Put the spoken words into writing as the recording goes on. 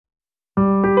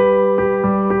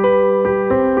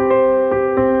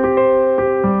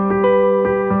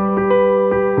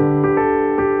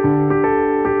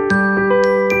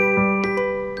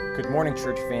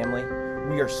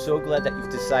so glad that you've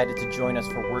decided to join us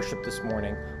for worship this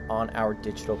morning on our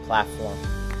digital platform.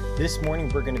 This morning,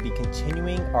 we're going to be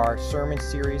continuing our sermon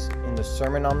series in the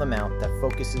Sermon on the Mount that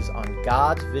focuses on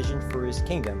God's vision for His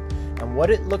kingdom and what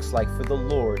it looks like for the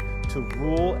Lord to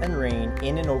rule and reign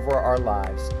in and over our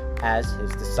lives as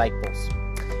His disciples.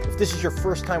 If this is your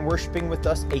first time worshiping with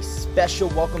us, a special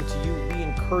welcome to you. We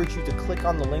encourage you to click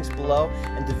on the links below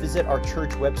and to visit our church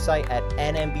website at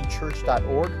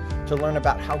nmbchurch.org to learn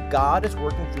about how God is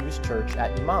working through His church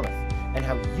at New Monmouth and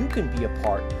how you can be a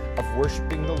part of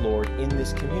worshiping the Lord in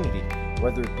this community,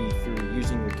 whether it be through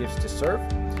using your gifts to serve,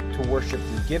 to worship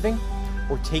through giving,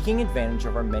 or taking advantage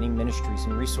of our many ministries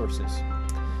and resources.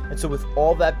 And so with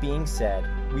all that being said,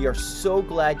 we are so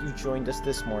glad you joined us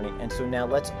this morning, and so now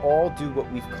let's all do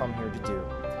what we've come here to do,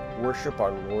 worship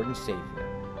our Lord and Savior,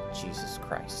 Jesus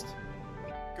Christ.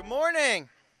 Good morning.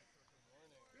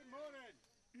 Good morning.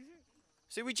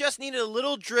 See, we just needed a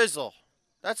little drizzle.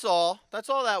 That's all. That's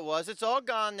all that was. It's all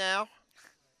gone now.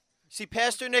 See,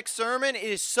 Pastor Nick's sermon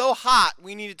is so hot,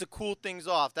 we needed to cool things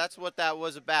off. That's what that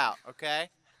was about, okay?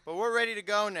 But we're ready to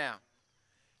go now.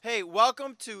 Hey,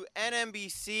 welcome to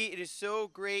NMBC. It is so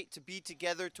great to be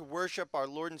together to worship our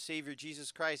Lord and Savior,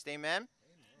 Jesus Christ. Amen?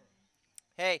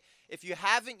 Hey, if you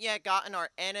haven't yet gotten our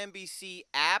NMBC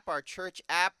app, our church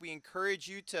app, we encourage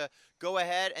you to go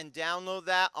ahead and download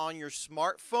that on your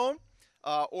smartphone.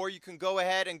 Or you can go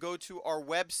ahead and go to our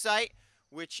website,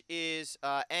 which is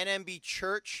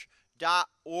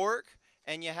nmbchurch.org.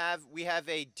 And we have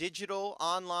a digital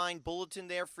online bulletin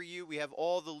there for you. We have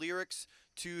all the lyrics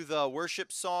to the worship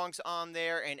songs on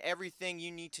there and everything you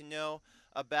need to know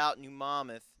about New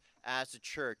Monmouth as a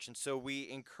church. And so we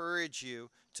encourage you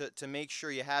to make sure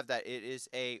you have that. It is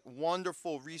a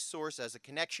wonderful resource as a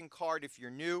connection card if you're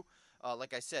new.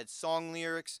 Like I said, song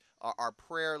lyrics, our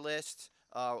prayer list,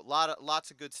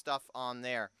 lots of good stuff on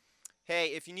there. Hey,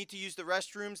 if you need to use the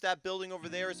restrooms, that building over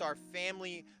there is our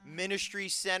Family Ministry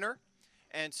Center.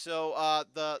 And so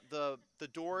the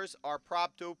doors are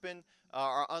propped open,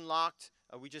 are unlocked.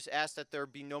 We just ask that there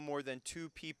be no more than 2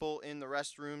 people in the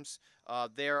restrooms.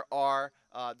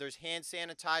 There's hand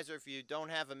sanitizer. If you don't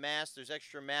have a mask, there's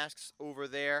extra masks over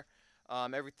there.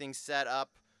 Everything's set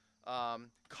up.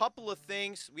 Couple of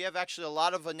things. We have actually a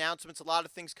lot of announcements, a lot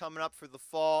of things coming up for the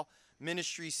fall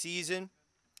ministry season.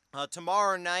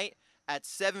 Tomorrow night at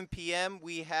 7 p.m.,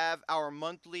 we have our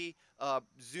monthly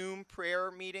Zoom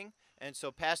prayer meeting. And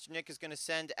so Pastor Nick is going to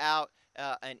send out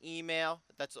an email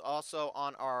that's also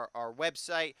on our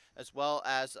website, as well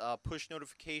as a push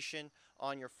notification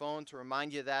on your phone to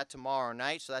remind you of that tomorrow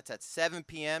night. So that's at 7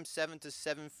 p.m., 7 to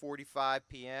 7:45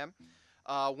 p.m.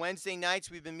 Wednesday nights,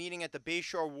 we've been meeting at the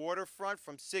Bayshore Waterfront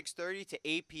from 6:30 to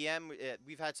 8 p.m.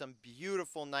 We've had some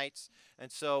beautiful nights,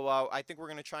 and so I think we're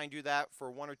going to try and do that for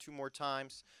 1 or 2 more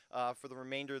times for the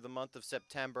remainder of the month of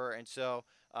September. And so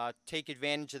take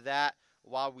advantage of that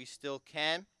while we still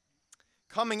can.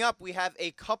 Coming up, we have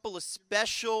a couple of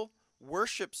special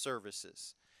worship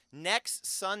services. Next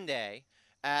Sunday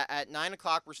at 9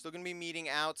 o'clock, we're still going to be meeting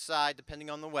outside, depending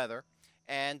on the weather.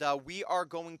 And we are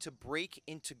going to break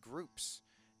into groups.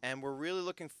 And we're really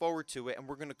looking forward to it. And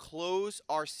we're going to close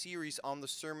our series on the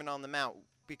Sermon on the Mount,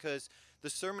 because the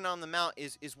Sermon on the Mount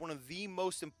is one of the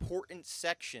most important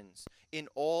sections in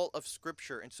all of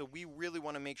Scripture. And so we really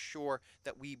want to make sure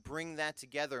that we bring that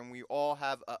together and we all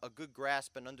have a good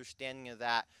grasp and understanding of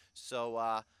that.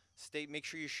 So make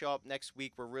sure you show up next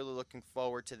week. We're really looking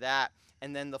forward to that.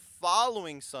 And then the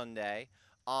following Sunday,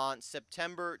 on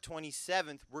September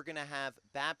 27th, we're going to have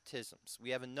baptisms. We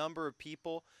have a number of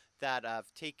people that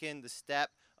have taken the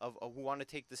step who want to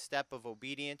take the step of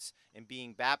obedience and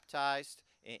being baptized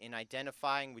in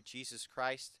identifying with Jesus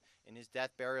Christ in His death,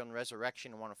 burial, and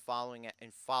resurrection, and want to following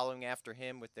after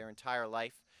Him with their entire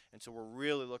life. And so we're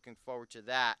really looking forward to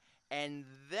that. And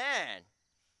then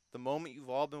the moment you've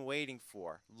all been waiting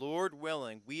for, Lord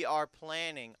willing, we are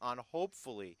planning on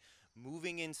hopefully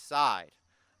moving inside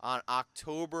on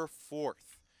October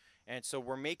 4th. And so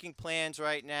we're making plans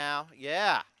right now.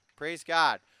 Yeah, praise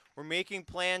God. We're making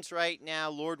plans right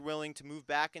now, Lord willing, to move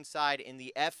back inside in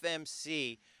the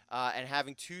FMC and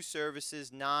having 2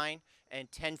 services, 9 and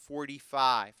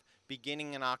 10:45,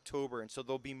 beginning in October. And so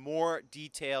there'll be more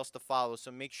details to follow.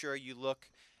 So make sure you look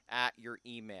at your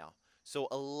email. So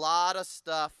a lot of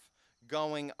stuff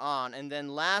going on. And then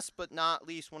last but not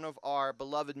least, one of our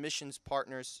beloved missions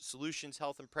partners, Solutions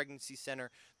Health and Pregnancy Center,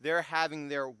 they're having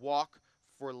their Walk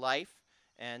for Life.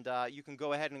 And you can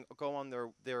go ahead and go on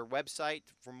their website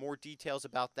for more details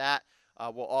about that.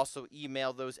 We'll also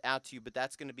email those out to you, but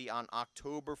that's going to be on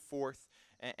October 4th,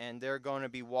 and they're going to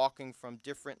be walking from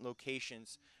different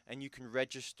locations, and you can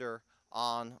register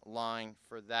online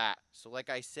for that. So like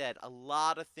I said, a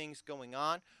lot of things going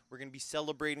on. We're going to be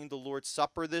celebrating the Lord's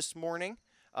Supper this morning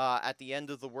at the end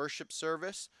of the worship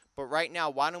service. But right now,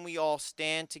 why don't we all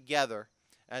stand together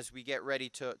as we get ready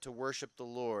to worship the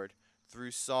Lord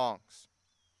through songs.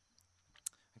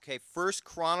 Okay, 1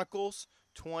 Chronicles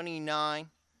 29,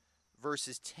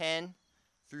 verses 10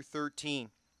 through 13.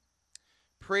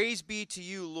 Praise be to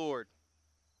you, Lord,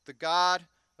 the God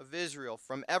of Israel,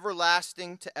 from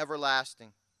everlasting to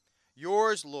everlasting.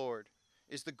 Yours, Lord,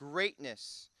 is the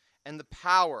greatness and the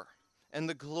power and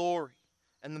the glory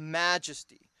and the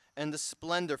majesty and the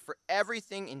splendor, for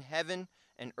everything in heaven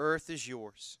and earth is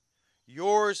yours.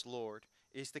 Yours, Lord,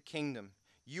 is the kingdom.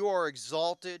 You are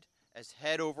exalted as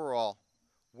head over all.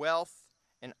 Wealth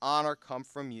and honor come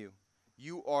from you.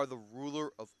 You are the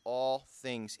ruler of all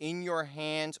things. In your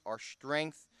hands are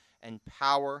strength and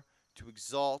power to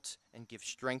exalt and give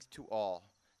strength to all.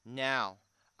 Now,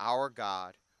 our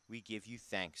God, we give you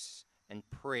thanks and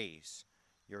praise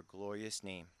your glorious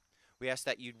name. We ask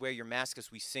that you'd wear your mask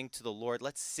as we sing to the Lord.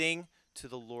 Let's sing to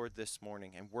the Lord this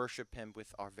morning and worship him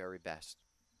with our very best.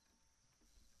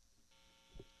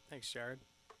 Thanks, Jared.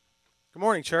 Good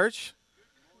morning, church.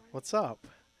 What's up?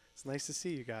 It's nice to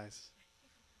see you guys.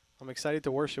 I'm excited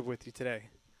to worship with you today.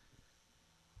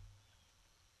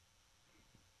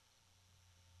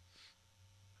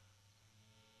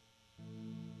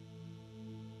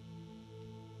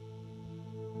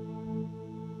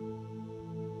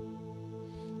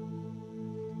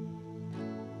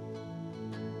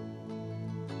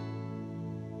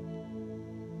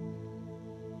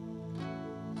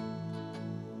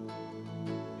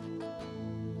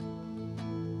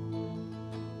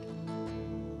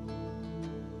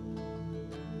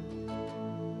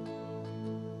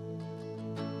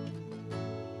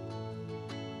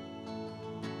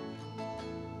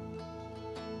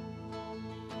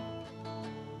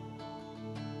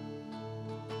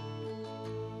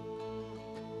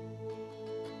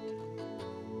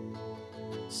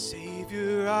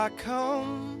 Savior, I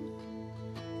come,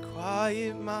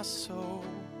 quiet my soul.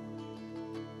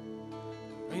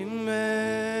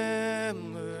 Remember,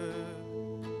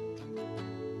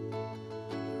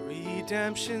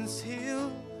 redemption's hill,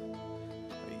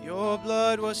 where your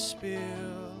blood was spilled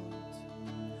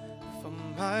for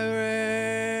my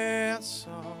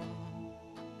ransom.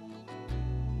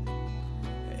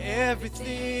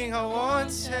 Everything I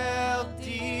once held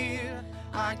dear,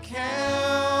 I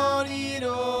count it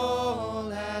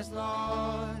all as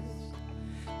lost.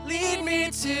 Lead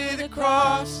me to the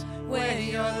cross where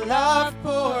your love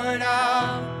poured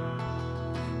out.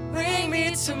 Bring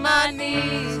me to my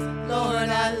knees, Lord,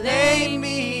 I lay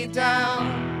me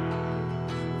down.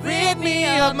 Rid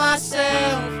me of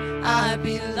myself, I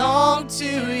belong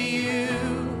to you.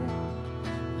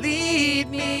 Lead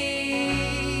me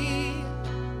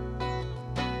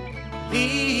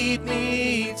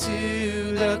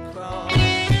to the cross.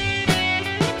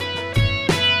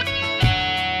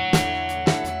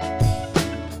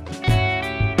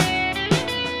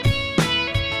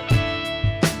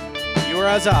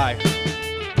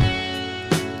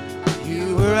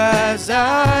 You were as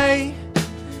I,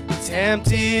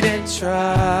 tempted and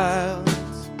tried,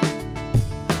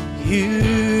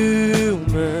 human.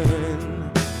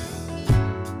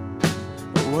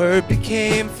 The Word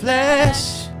became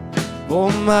flesh,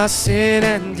 bore my sin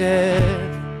and death.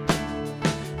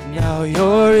 Now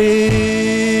you're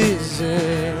risen.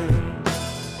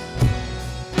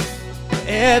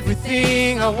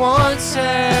 Everything I once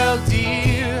held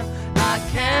dear, I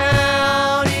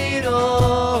count it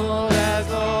all as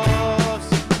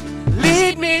lost.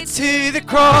 Lead me to the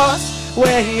cross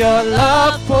where your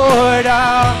love poured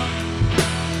out.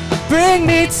 Bring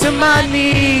me to my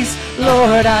knees,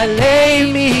 Lord, I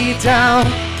lay me down.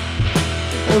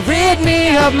 Rid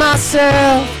me of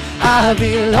myself, I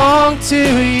belong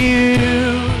to you.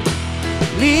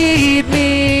 Lead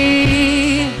me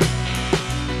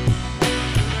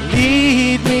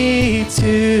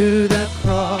to the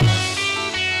cross.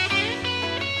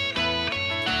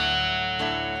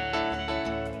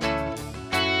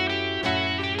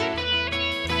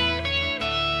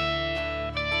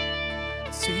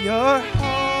 To your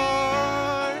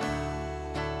heart,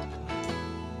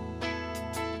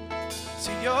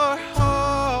 to your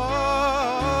heart,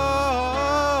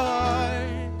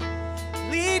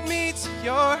 lead me to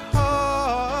your heart,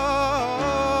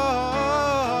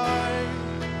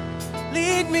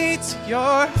 lead me to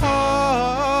your heart,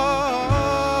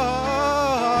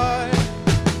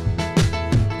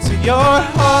 to your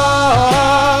heart,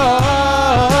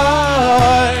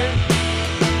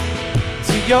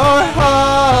 to your heart,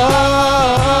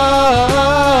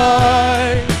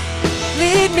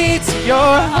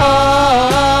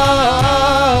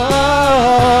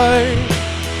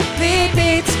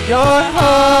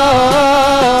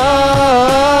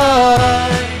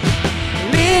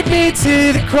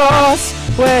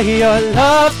 where your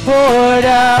love poured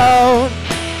out.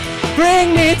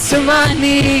 Bring me to my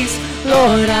knees,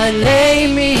 Lord, I lay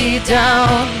me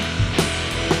down.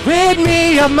 Rid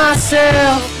me of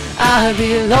myself, I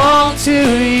belong to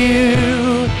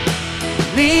you.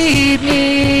 Lead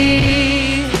me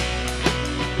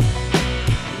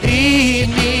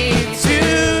to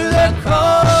the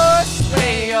cross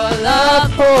where your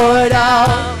love poured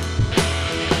out.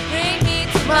 Bring me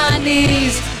to my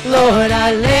knees, Lord,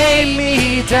 I lay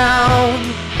me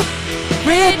down.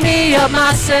 Rid me of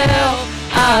myself,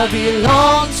 I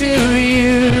belong to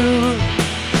you.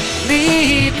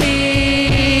 Lead me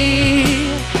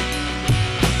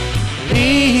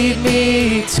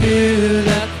to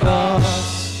the cross.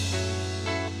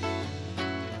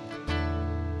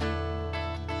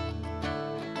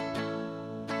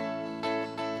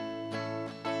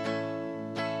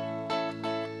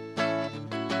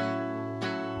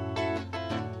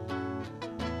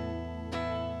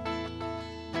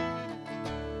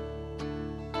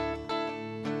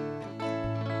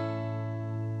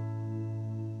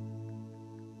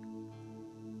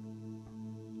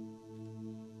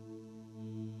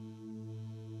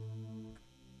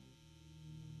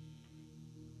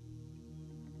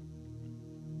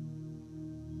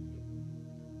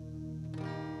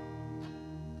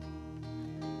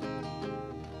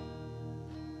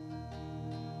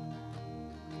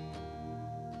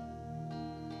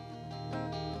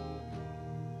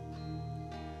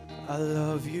 I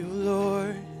love you,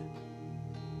 Lord,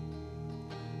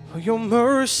 for your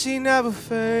mercy never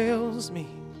fails me.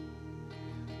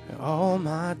 All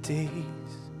my days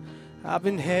I've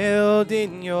been held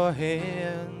in your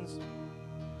hands.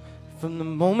 From the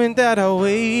moment that I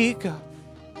wake up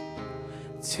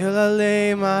till I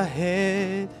lay my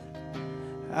head,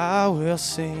 I will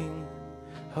sing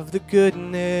of the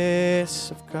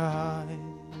goodness of God.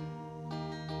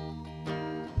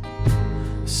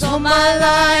 So my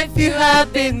life you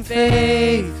have been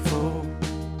faithful,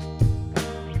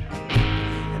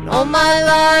 and all my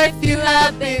life you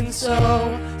have been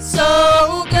so,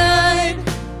 so good.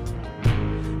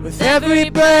 With every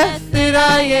breath that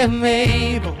I am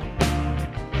able,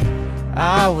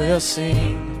 I will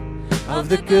sing of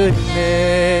the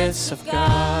goodness of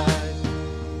God.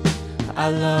 I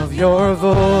love your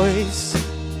voice.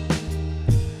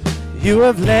 You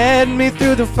have led me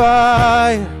through the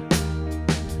fire.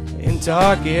 In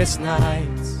darkest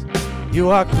nights, you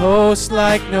are close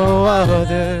like no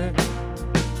other.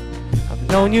 I've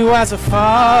known you as a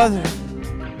father,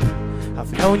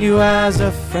 I've known you as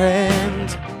a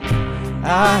friend.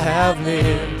 I have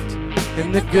lived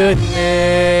in the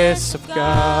goodness of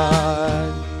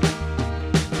God.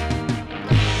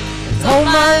 And all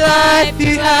my life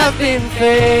you have been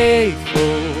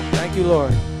faithful. Thank you,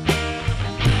 Lord.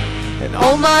 And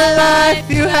all my life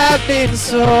you have been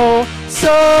so,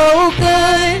 so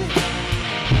good.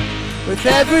 With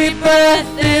every breath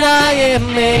that I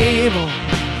am able,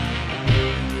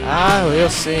 I will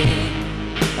sing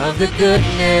of the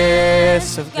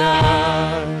goodness of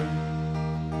God.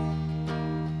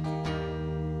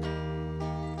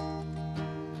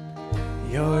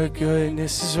 Your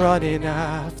goodness is running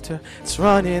after, it's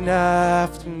running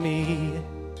after me.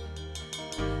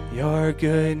 Your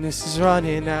goodness is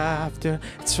running after,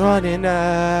 it's running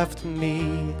after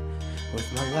me.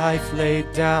 With my life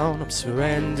laid down, I'm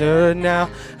surrendered now.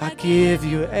 I give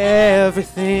you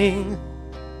everything.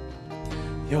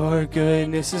 Your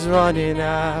goodness is running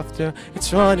after,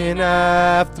 it's running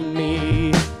after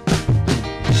me.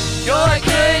 Your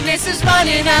goodness is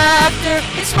running after,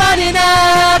 it's running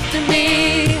after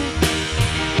me.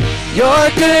 Your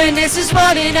goodness is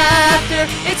running after,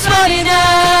 it's running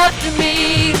after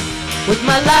me. With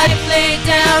my life laid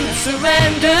down and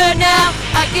surrender now,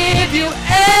 I give you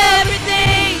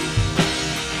everything.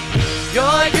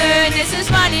 Your goodness is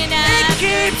running after,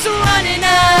 it keeps running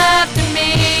after me.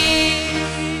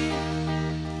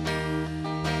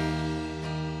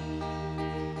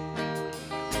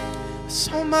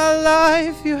 So my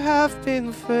life you have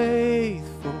been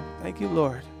faithful. Thank you,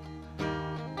 Lord.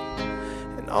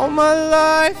 And all my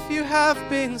life you have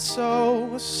been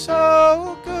so,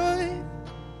 so good.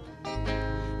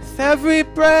 With every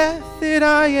breath that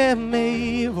I am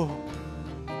able,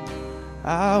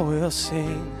 I will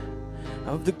sing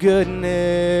of the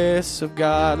goodness of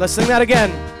God. Let's sing that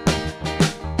again.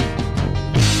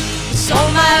 So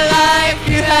my life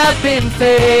you have been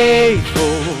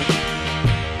faithful.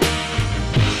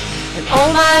 And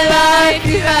all my life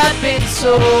you have been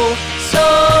so, so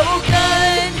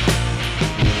good.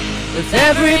 With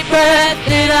every breath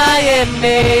that I am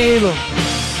able,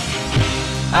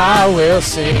 I will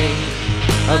sing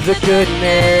of the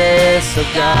goodness of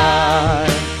God.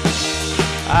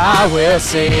 I will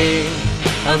sing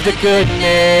of the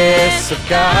goodness of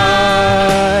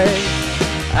God.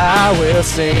 I will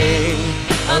sing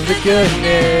of the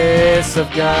goodness of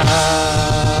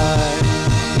God.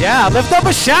 Yeah, lift up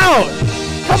a shout.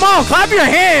 Come on, clap your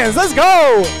hands. Let's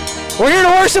go. We're here to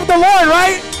worship the Lord,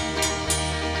 right?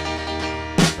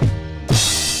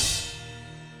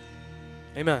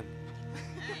 Amen.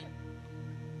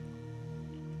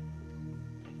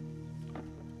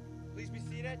 Please be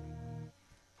seated.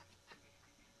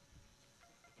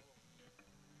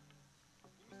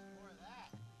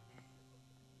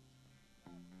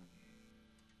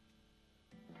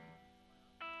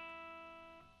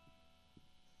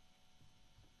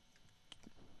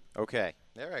 Okay,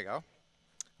 there I go.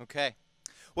 Okay.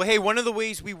 Well, hey, one of the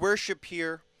ways we worship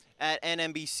here at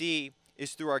NMBC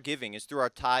is through our giving, is through our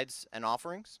tithes and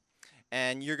offerings.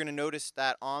 And you're going to notice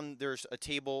that there's a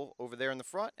table over there in the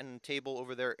front and a table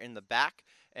over there in the back,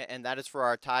 and that is for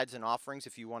our tithes and offerings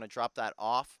if you want to drop that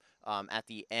off at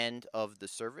the end of the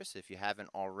service if you haven't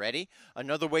already.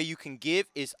 Another way you can give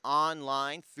is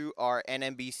online through our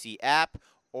NMBC app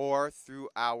or through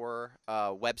our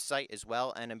website as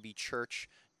well,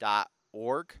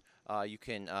 nmbchurch.org. You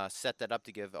can set that up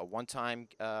to give a one-time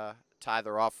tithe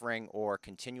or offering or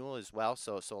continual as well.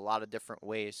 So a lot of different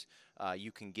ways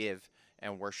you can give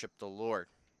and worship the Lord.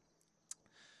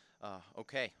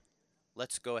 Okay,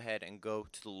 let's go ahead and go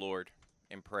to the Lord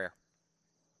in prayer.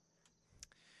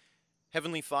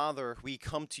 Heavenly Father, we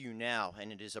come to you now,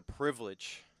 and it is a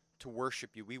privilege to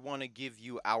worship you. We want to give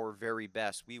you our very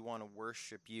best. We want to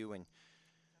worship you and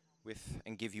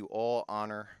give you all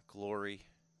honor, glory,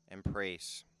 and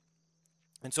praise.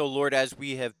 And so, Lord, as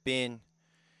we have been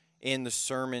in the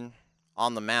Sermon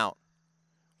on the Mount,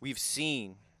 we've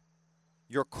seen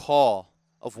your call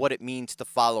of what it means to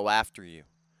follow after you.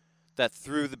 That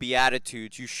through the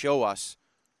Beatitudes, you show us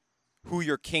who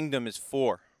your kingdom is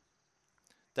for.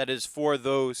 That is for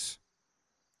those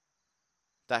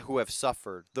who have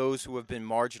suffered, those who have been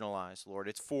marginalized, Lord.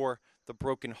 It's for the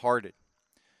brokenhearted.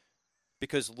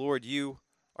 Because, Lord, you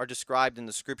are described in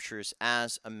the scriptures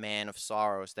as a man of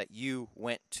sorrows, that you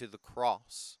went to the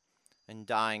cross and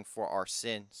dying for our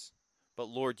sins. But,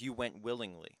 Lord, you went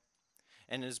willingly.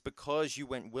 And it is because you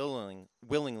went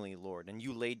willingly, Lord, and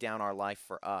you laid down our life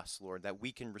for us, Lord, that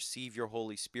we can receive your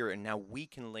Holy Spirit, and now we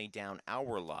can lay down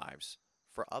our lives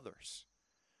for others.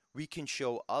 We can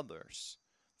show others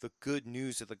the good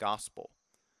news of the gospel,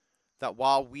 that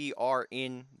while we are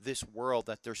in this world,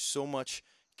 that there's so much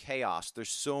chaos, there's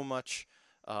so much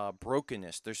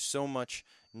brokenness, there's so much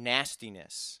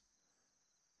nastiness,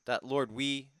 that, Lord,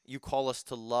 you call us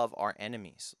to love our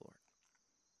enemies, Lord.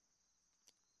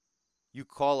 You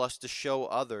call us to show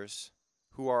others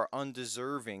who are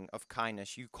undeserving of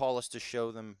kindness. You call us to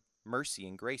show them mercy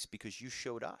and grace because you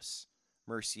showed us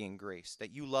mercy and grace,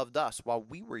 that you loved us while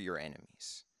we were your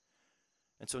enemies.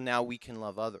 And so now we can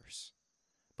love others.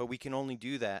 But we can only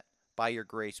do that by your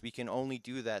grace. We can only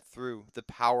do that through the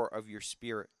power of your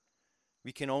Spirit.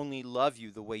 We can only love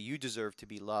you the way you deserve to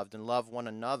be loved and love one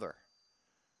another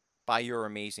by your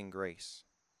amazing grace.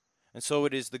 And so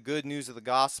it is the good news of the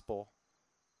gospel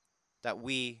that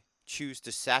we choose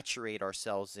to saturate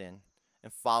ourselves in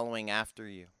and following after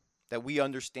you. That we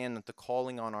understand that the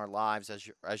calling on our lives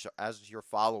as your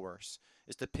followers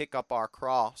is to pick up our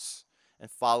cross and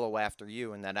follow after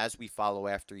you. And that as we follow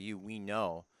after you, we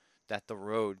know that the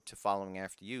road to following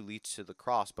after you leads to the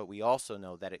cross, but we also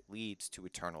know that it leads to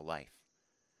eternal life.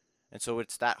 And so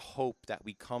it's that hope that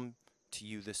we come to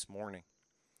you this morning.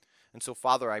 And so,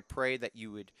 Father, I pray that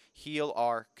you would heal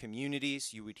our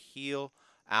communities, you would heal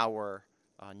our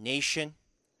nation,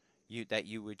 that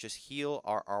you would just heal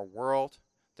our world,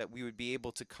 that we would be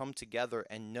able to come together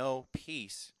and know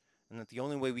peace, and that the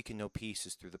only way we can know peace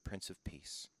is through the Prince of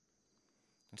Peace.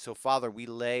 And so, Father, we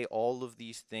lay all of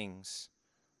these things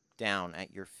down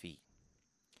at your feet.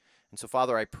 And so,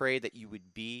 Father, I pray that you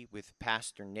would be with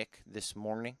Pastor Nick this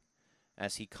morning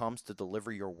as he comes to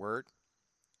deliver your word.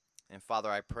 And,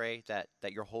 Father, I pray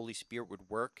that your Holy Spirit would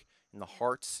work in the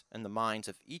hearts and the minds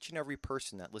of each and every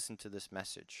person that listened to this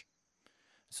message.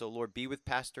 So, Lord, be with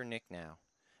Pastor Nick now.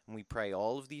 And we pray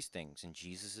all of these things in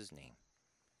Jesus' name.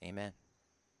 Amen.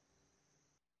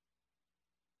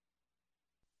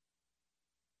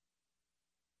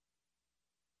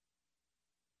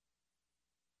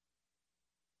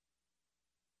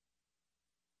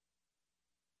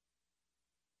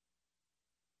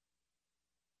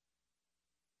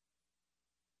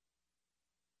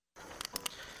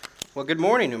 Well, good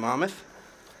morning, New Monmouth.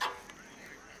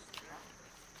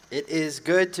 It is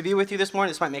good to be with you this morning.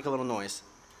 This might make a little noise.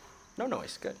 No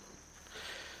noise. Good.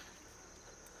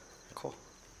 Cool.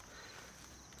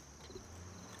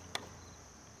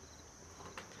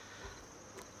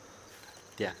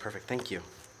 Yeah, perfect. Thank you.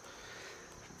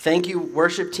 Thank you,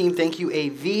 worship team. Thank you,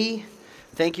 AV.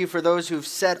 Thank you for those who've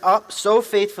set up so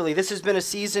faithfully. This has been a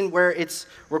season where it's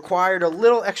required a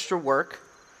little extra work,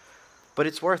 but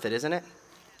it's worth it, isn't it?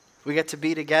 We get to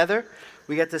be together.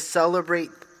 We get to celebrate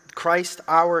Christ,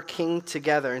 our King,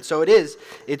 together. And so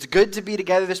it's good to be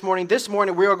together this morning. This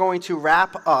morning, we are going to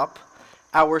wrap up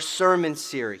our sermon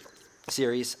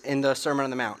series in the Sermon on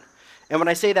the Mount. And when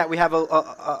I say that, we have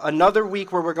another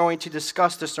week where we're going to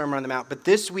discuss the Sermon on the Mount. But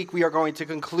this week, we are going to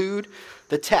conclude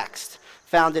the text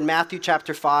found in Matthew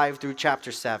chapter 5 through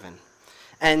chapter 7.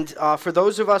 And for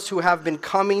those of us who have been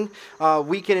coming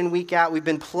week in and week out, we've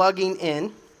been plugging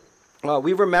in.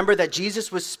 We remember that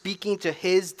Jesus was speaking to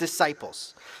his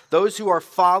disciples, those who are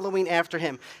following after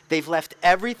him. They've left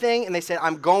everything and they said,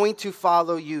 I'm going to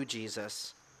follow you,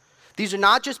 Jesus. These are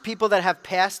not just people that have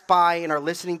passed by and are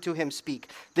listening to him speak.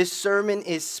 This sermon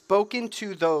is spoken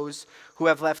to those who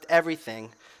have left everything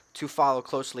to follow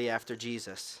closely after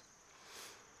Jesus.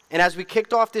 And as we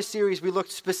kicked off this series, we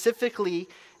looked specifically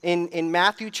in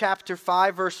Matthew chapter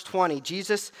 5, verse 20.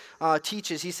 Jesus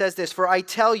teaches, he says this, "For I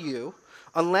tell you,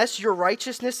 unless your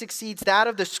righteousness exceeds that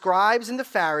of the scribes and the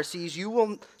Pharisees, you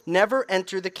will never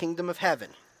enter the kingdom of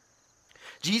heaven."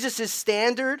 Jesus'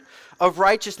 standard of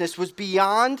righteousness was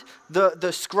beyond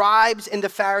the scribes and the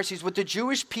Pharisees, what the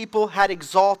Jewish people had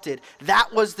exalted.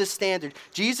 That was the standard.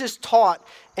 Jesus taught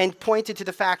and pointed to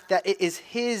the fact that it is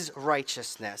his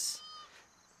righteousness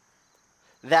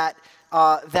that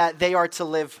they are to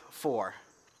live for.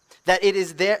 That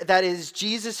is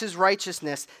Jesus'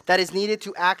 righteousness that is needed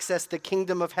to access the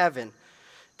kingdom of heaven.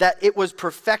 That it was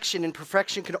perfection, and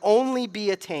perfection could only be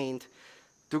attained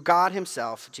through God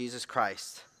himself, Jesus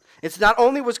Christ. It's not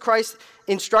only was Christ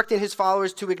instructing his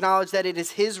followers to acknowledge that it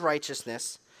is his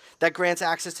righteousness that grants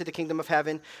access to the kingdom of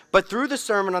heaven, but through the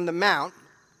Sermon on the Mount,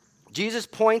 Jesus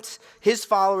points his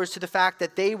followers to the fact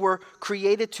that they were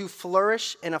created to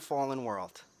flourish in a fallen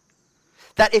world.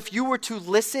 That if you were to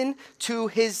listen to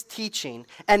his teaching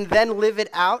and then live it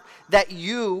out, that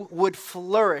you would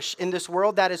flourish in this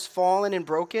world that is fallen and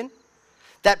broken,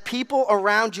 that people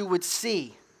around you would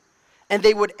see and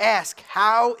they would ask,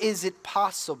 how is it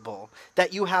possible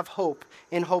that you have hope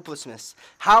in hopelessness?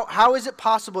 How is it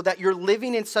possible that you're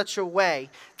living in such a way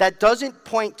that doesn't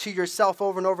point to yourself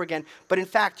over and over again, but in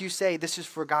fact you say, this is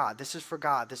for God, this is for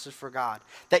God, this is for God.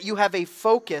 That you have a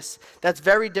focus that's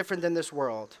very different than this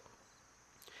world.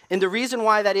 And the reason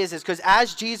why that is because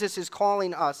as Jesus is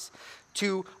calling us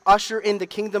to usher in the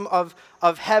kingdom of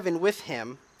heaven with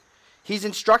him, he's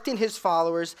instructing his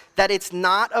followers that it's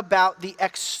not about the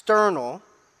external,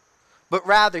 but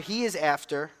rather he is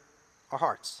after our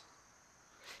hearts.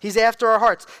 He's after our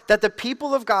hearts. That the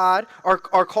people of God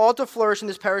are called to flourish in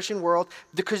this perishing world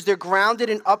because they're grounded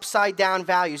in upside down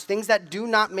values, things that do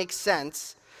not make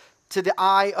sense to the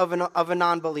eye of a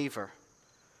non-believer.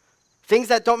 Things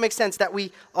that don't make sense, that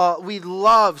we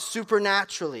love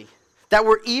supernaturally, that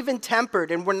we're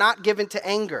even-tempered and we're not given to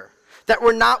anger, that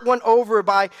we're not won over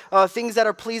by things that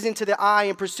are pleasing to the eye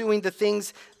and pursuing the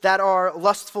things that are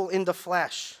lustful in the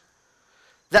flesh,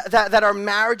 that our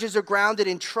marriages are grounded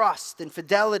in trust and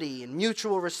fidelity and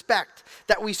mutual respect,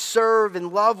 that we serve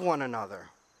and love one another.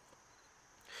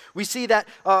 We see that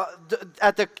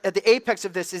at the apex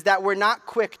of this is that we're not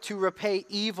quick to repay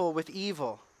evil with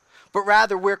evil, but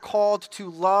rather we're called to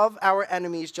love our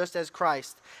enemies just as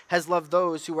Christ has loved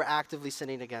those who were actively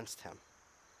sinning against him.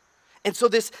 And so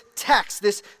this text,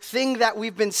 this thing that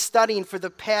we've been studying for the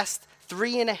past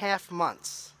 3.5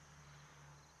 months,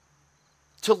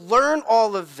 to learn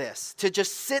all of this, to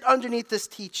just sit underneath this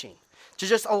teaching, to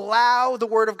just allow the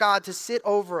Word of God to sit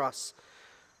over us,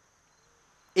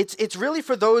 it's really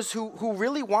for those who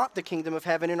really want the kingdom of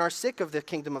heaven and are sick of the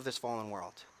kingdom of this fallen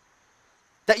world.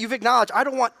 That you've acknowledged, I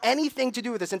don't want anything to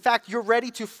do with this. In fact, you're ready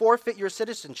to forfeit your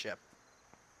citizenship.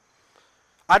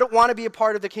 I don't want to be a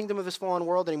part of the kingdom of this fallen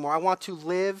world anymore. I want to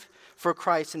live for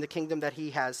Christ in the kingdom that he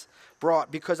has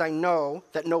brought because I know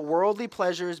that no worldly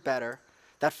pleasure is better,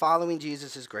 that following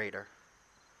Jesus is greater.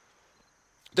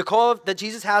 The call that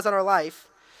Jesus has on our life,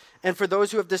 and for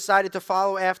those who have decided to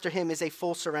follow after him, is a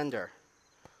full surrender.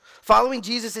 Following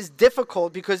Jesus is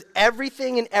difficult because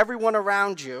everything and everyone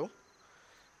around you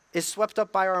is swept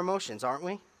up by our emotions, aren't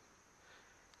we?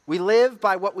 We live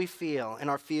by what we feel, and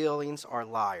our feelings are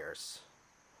liars.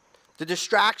 The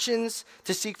distractions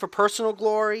to seek for personal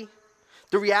glory,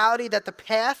 the reality that the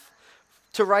path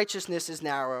to righteousness is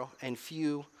narrow and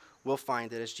few will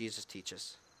find it, as Jesus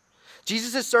teaches.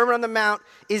 Jesus' Sermon on the Mount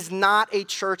is not a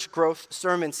church growth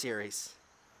sermon series.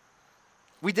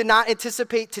 We did not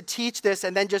anticipate to teach this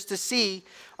and then just to see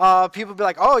people be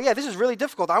like, oh yeah, this is really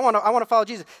difficult. I want to follow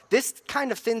Jesus. This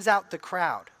kind of thins out the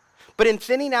crowd. But in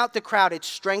thinning out the crowd, it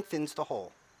strengthens the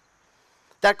whole.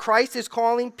 That Christ is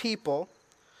calling people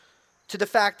to the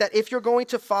fact that if you're going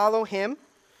to follow him,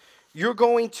 you're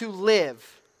going to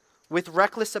live with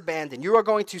reckless abandon. You are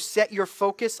going to set your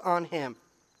focus on him.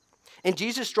 And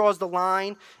Jesus draws the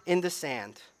line in the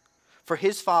sand for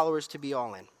his followers to be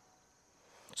all in.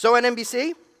 So at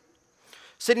NBC,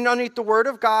 sitting underneath the Word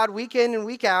of God week in and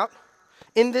week out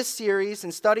in this series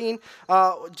and studying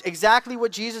exactly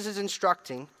what Jesus is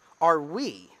instructing, are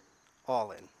we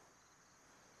all in?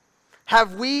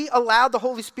 Have we allowed the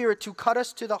Holy Spirit to cut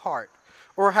us to the heart?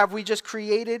 Or have we just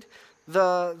created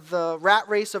the rat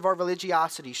race of our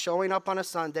religiosity, showing up on a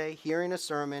Sunday, hearing a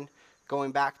sermon,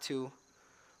 going back to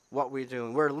what we're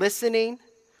doing? We're listening,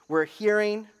 we're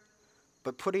hearing,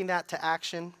 but putting that to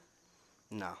action?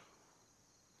 No.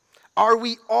 Are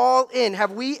we all in?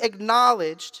 Have we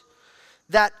acknowledged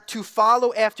that to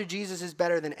follow after Jesus is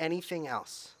better than anything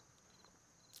else?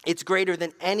 It's greater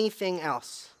than anything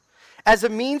else. As a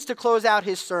means to close out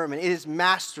his sermon, it is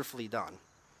masterfully done.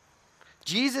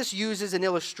 Jesus uses an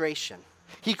illustration.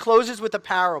 He closes with a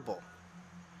parable.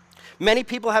 Many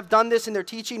people have done this in their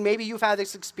teaching. Maybe you've had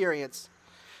this experience.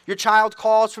 Your child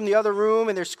calls from the other room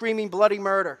and they're screaming bloody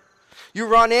murder. You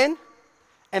run in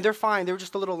and they're fine. They were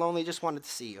just a little lonely, just wanted to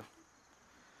see you.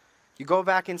 You go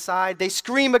back inside. They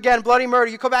scream again, bloody murder.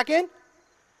 You go back in.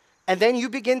 And then you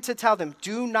begin to tell them,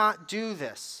 do not do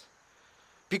this.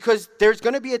 Because there's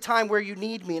going to be a time where you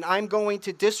need me and I'm going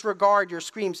to disregard your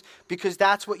screams because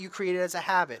that's what you created as a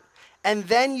habit. And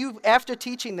then you, after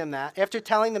teaching them that, after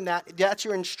telling them that, that's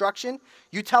your instruction,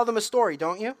 you tell them a story,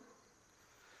 don't you?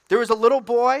 There was a little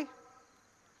boy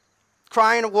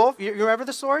crying a wolf. You remember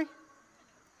the story?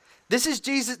 This is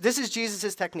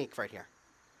Jesus' technique right here.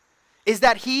 Is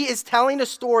that he is telling a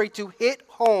story to hit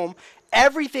home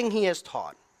everything he has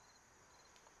taught.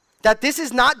 That this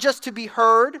is not just to be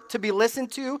heard, to be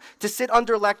listened to sit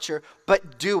under lecture,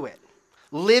 but do it.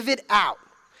 Live it out.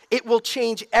 It will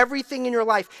change everything in your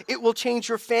life. It will change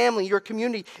your family, your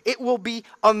community. It will be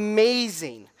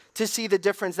amazing to see the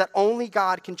difference that only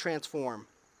God can transform.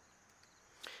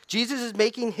 Jesus is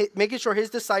making sure his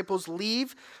disciples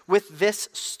leave with this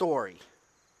story.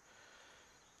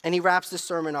 And he wraps this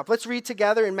sermon up. Let's read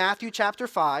together in Matthew chapter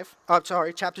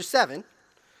 7.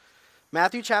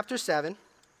 Matthew chapter 7.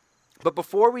 But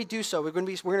before we do so, we're going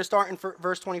to start in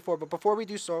verse 24. But before we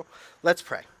do so, let's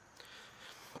pray.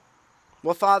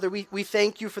 Well, Father, we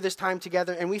thank you for this time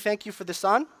together, and we thank you for the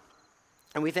sun,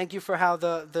 and we thank you for how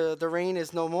the rain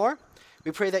is no more.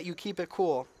 We pray that you keep it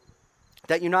cool,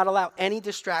 that you not allow any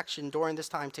distraction during this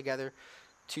time together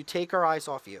to take our eyes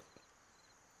off you.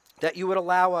 That you would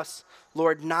allow us,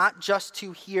 Lord, not just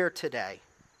to hear today,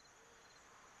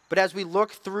 but as we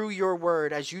look through your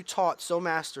word, as you taught so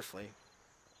masterfully,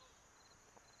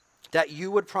 that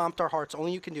you would prompt our hearts,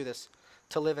 only you can do this,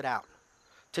 to live it out,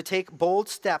 to take bold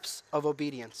steps of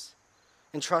obedience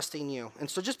and trusting you. And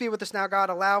so just be with us now, God.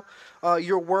 Allow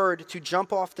your word to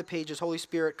jump off the pages. Holy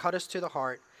Spirit, cut us to the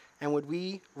heart. And would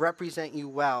we represent you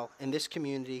well in this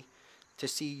community to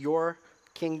see your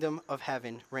kingdom of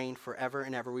heaven reign forever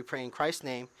and ever. We pray in Christ's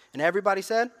name. And everybody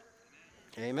said?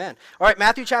 Amen. All right,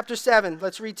 Matthew chapter 7.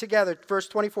 Let's read together. Verse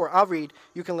 24. I'll read.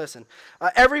 You can listen.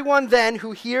 Everyone then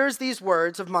who hears these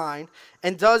words of mine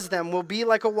and does them will be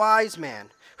like a wise man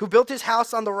who built his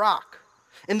house on the rock.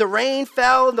 And the rain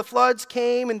fell and the floods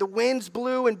came and the winds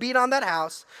blew and beat on that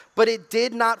house, but it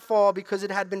did not fall because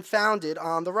it had been founded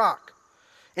on the rock.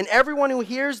 And everyone who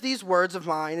hears these words of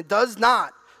mine and does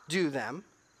not do them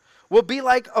will be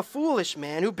like a foolish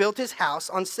man who built his house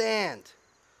on sand.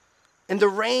 And the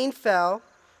rain fell,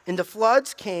 and the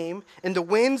floods came, and the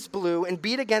winds blew and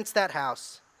beat against that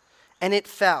house, and it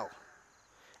fell.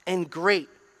 And great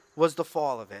was the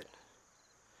fall of it.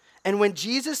 And when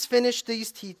Jesus finished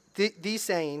these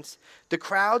sayings, the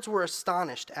crowds were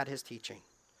astonished at his teaching.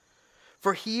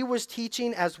 For he was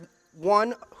teaching as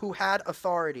one who had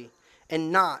authority,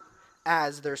 and not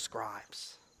as their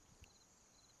scribes.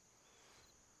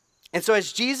 And so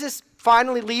as Jesus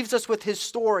finally leaves us with his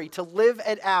story to live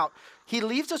it out, he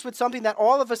leaves us with something that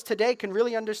all of us today can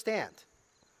really understand.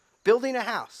 Building a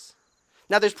house.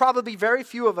 Now, there's probably very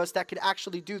few of us that could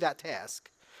actually do that task.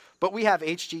 But we have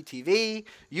HGTV,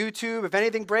 YouTube. If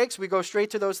anything breaks, we go straight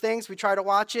to those things. We try to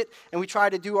watch it, and we try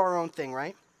to do our own thing,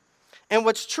 right? And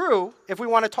what's true, if we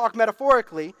want to talk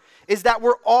metaphorically, is that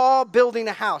we're all building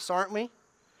a house, aren't we?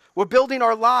 We're building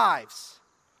our lives,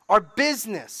 our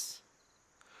business.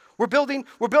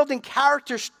 We're building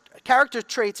character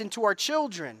traits into our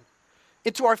children,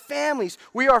 into our families.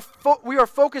 We are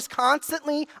focused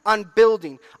constantly on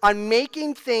building, on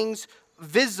making things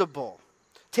visible,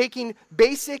 taking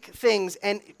basic things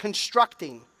and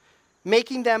constructing,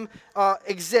 making them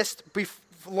exist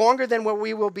longer than what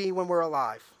we will be when we're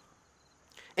alive.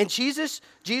 And Jesus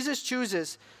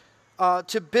chooses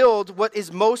to build what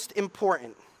is most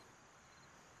important.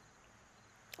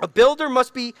 A builder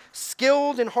must be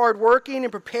skilled and hardworking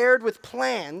and prepared with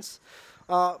plans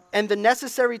and the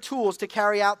necessary tools to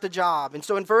carry out the job. And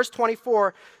so in verse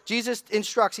 24, Jesus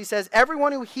instructs, he says,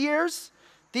 everyone who hears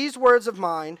these words of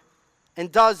mine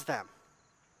and does them.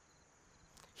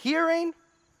 Hearing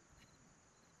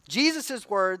Jesus'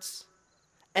 words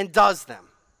and does them.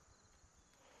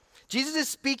 Jesus is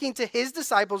speaking to his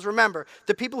disciples, remember,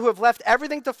 the people who have left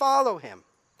everything to follow him.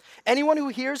 Anyone who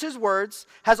hears his words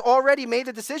has already made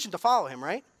the decision to follow him,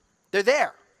 right? They're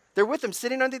there. They're with him,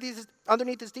 sitting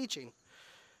underneath his teaching.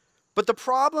 But the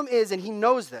problem is, and he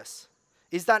knows this,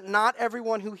 is that not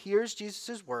everyone who hears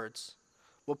Jesus' words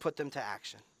will put them to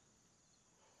action.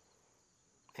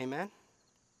 Amen?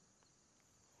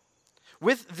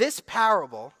 With this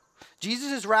parable,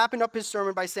 Jesus is wrapping up his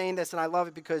sermon by saying this, and I love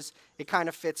it because it kind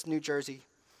of fits New Jersey.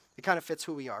 It kind of fits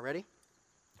who we are. Ready?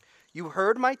 You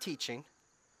heard my teaching.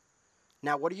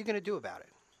 Now, what are you going to do about it?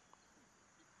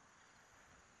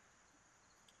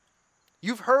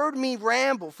 You've heard me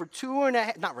ramble for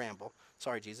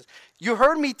sorry, Jesus. You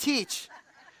heard me teach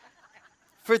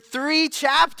for 3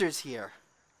 chapters here.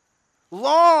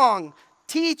 Long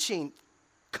teaching,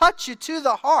 cut you to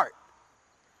the heart.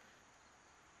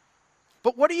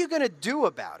 But what are you going to do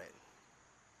about it?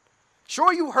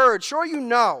 Sure you heard, sure you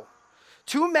know.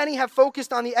 Too many have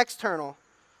focused on the external,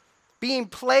 being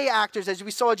play actors, as we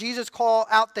saw Jesus call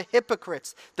out the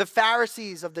hypocrites, the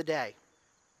Pharisees of the day.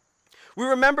 We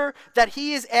remember that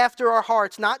he is after our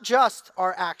hearts, not just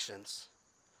our actions.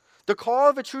 The call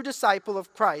of a true disciple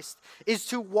of Christ is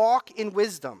to walk in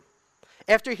wisdom.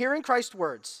 After hearing Christ's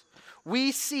words,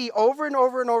 we see over and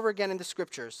over and over again in the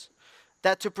scriptures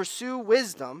that to pursue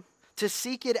wisdom, to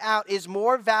seek it out, is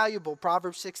more valuable.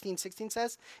 Proverbs 16:16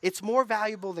 says, it's more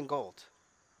valuable than gold.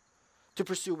 To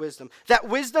pursue wisdom. That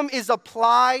wisdom is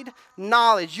applied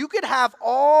knowledge. You could have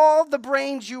all the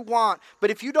brains you want, but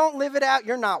if you don't live it out,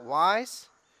 you're not wise.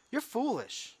 You're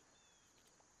foolish.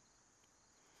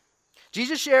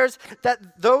 Jesus shares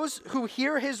that those who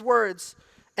hear his words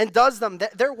and does them,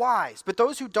 they're wise. But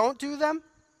those who don't do them,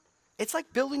 it's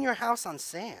like building your house on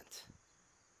sand.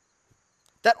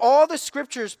 That all the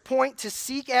scriptures point to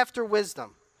seek after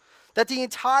wisdom. That the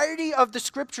entirety of the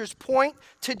scriptures point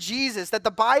to Jesus, that the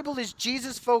Bible is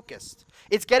Jesus focused.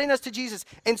 It's getting us to Jesus.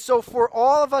 And so for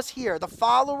all of us here, the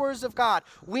followers of God,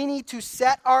 we need to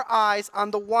set our eyes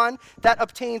on the one that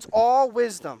obtains all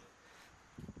wisdom.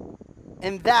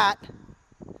 And that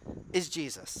is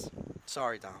Jesus.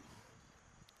 Sorry, Dom.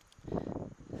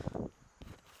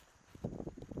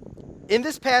 In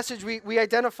this passage, we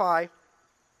identify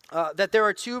that there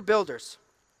are 2 builders.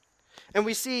 And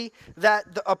we see that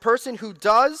a person who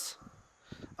does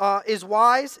is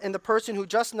wise, and the person who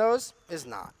just knows is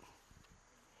not.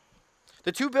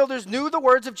 The 2 builders knew the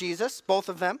words of Jesus, both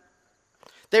of them.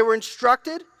 They were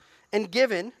instructed and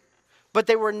given, but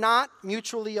they were not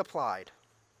mutually applied.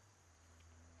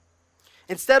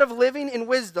 Instead of living in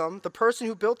wisdom, the person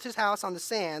who built his house on the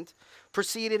sand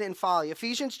proceeded in folly.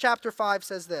 Ephesians chapter 5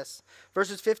 says this,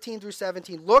 verses 15 through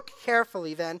 17. Look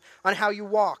carefully then on how you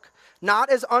walk, not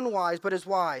as unwise, but as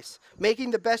wise,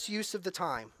 making the best use of the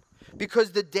time,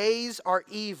 because the days are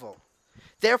evil.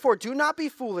 Therefore, do not be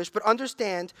foolish, but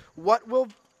understand what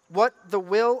the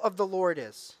will of the Lord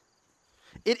is.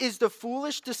 It is the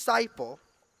foolish disciple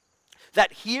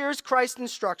that hears Christ's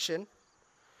instruction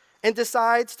and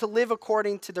decides to live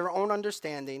according to their own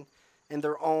understanding and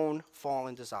their own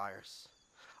fallen desires.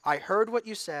 I heard what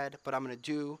you said, but I'm going to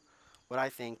do what I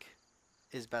think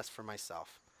is best for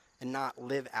myself and not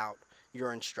live out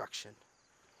your instruction.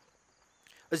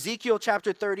 Ezekiel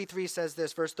chapter 33 says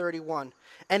this, verse 31.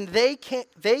 And they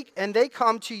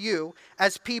come to you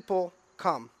as people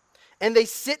come, and they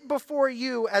sit before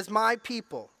you as my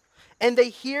people, and they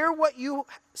hear what you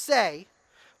say,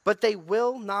 but they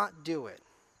will not do it.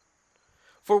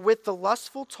 For with the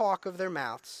lustful talk of their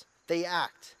mouths they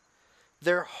act.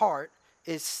 Their heart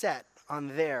is set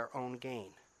on their own gain.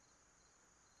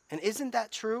 And isn't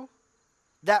that true?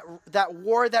 That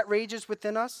war that rages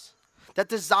within us, that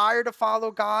desire to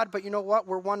follow God, but you know what?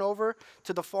 We're won over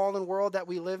to the fallen world that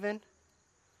we live in.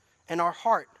 And our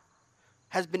heart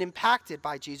has been impacted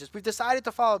by Jesus. We've decided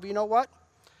to follow, but you know what?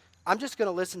 I'm just going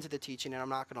to listen to the teaching and I'm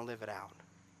not going to live it out.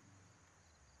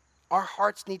 Our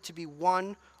hearts need to be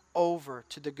won over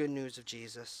to the good news of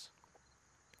Jesus.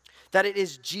 That it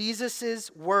is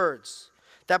Jesus' words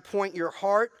that point your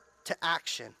heart to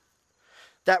action.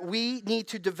 That we need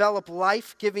to develop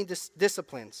life-giving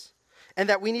disciplines. And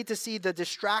that we need to see the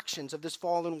distractions of this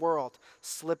fallen world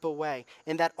slip away.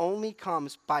 And that only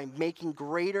comes by making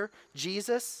greater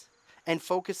Jesus and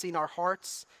focusing our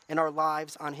hearts and our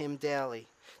lives on him daily.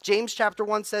 James chapter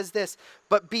 1 says this,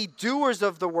 "But be doers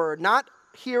of the word, not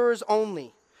hearers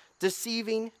only,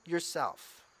 deceiving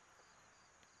yourself."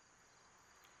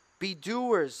 Be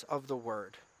doers of the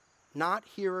word, not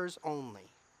hearers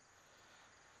only.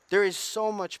 There is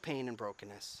so much pain and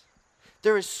brokenness.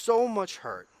 There is so much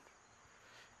hurt.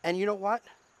 And you know what?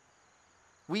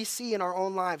 We see in our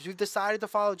own lives, we've decided to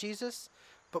follow Jesus,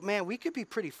 but man, we could be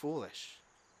pretty foolish.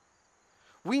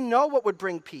 We know what would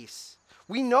bring peace.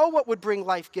 We know what would bring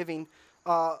life-giving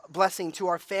blessing to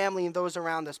our family and those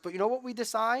around us. But you know what we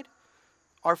decide?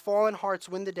 Our fallen hearts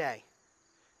win the day.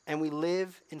 And we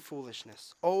live in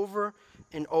foolishness over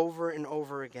and over and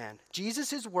over again.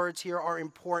 Jesus' words here are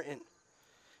important.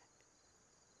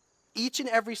 Each and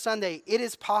every Sunday, it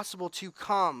is possible to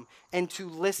come and to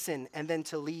listen and then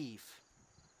to leave.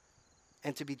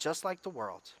 And to be just like the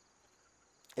world.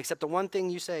 Except the one thing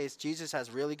you say is Jesus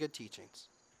has really good teachings.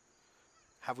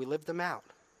 Have we lived them out?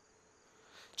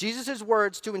 Jesus'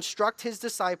 words to instruct his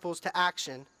disciples to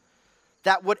action,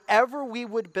 that whatever we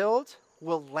would build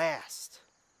will last.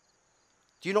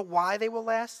 Do you know why they will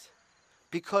last?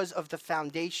 Because of the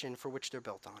foundation for which they're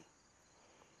built on.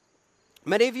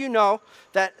 Many of you know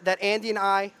that Andy and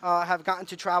I have gotten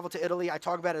to travel to Italy. I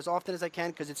talk about it as often as I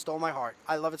can because it stole my heart.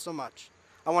 I love it so much.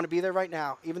 I want to be there right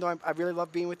now, even though I really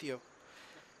love being with you.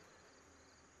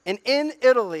 And in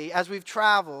Italy, as we've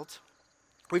traveled,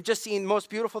 we've just seen the most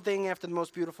beautiful thing after the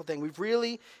most beautiful thing. We've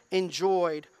really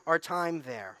enjoyed our time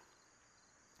there.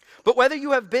 But whether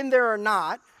you have been there or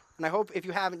not, and I hope if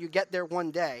you haven't, you get there one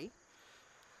day,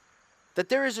 that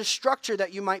there is a structure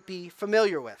that you might be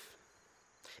familiar with.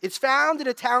 It's found in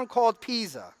a town called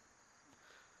Pisa.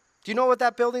 Do you know what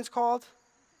that building's called?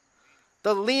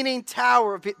 The Leaning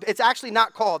Tower of Pisa. It's actually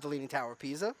not called the Leaning Tower of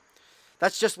Pisa.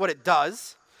 That's just what it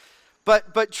does.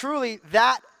 But truly,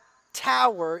 that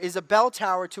tower is a bell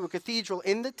tower to a cathedral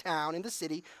in the town, in the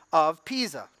city of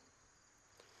Pisa.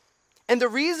 And the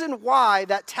reason why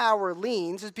that tower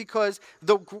leans is because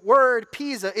the word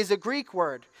Pisa is a Greek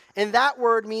word. And that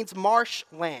word means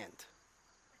marshland.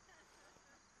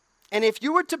 And if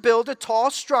you were to build a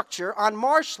tall structure on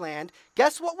marshland,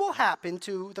 guess what will happen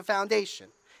to the foundation?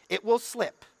 It will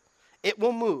slip. It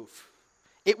will move.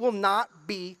 It will not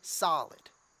be solid.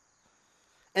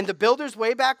 And the builders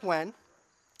way back when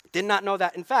did not know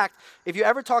that. In fact, if you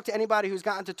ever talk to anybody who's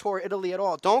gotten to tour Italy at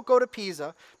all, don't go to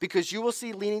Pisa because you will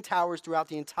see leaning towers throughout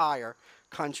the entire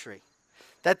country.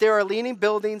 That there are leaning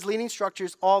buildings, leaning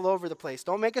structures all over the place.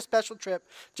 Don't make a special trip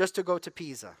just to go to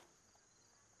Pisa.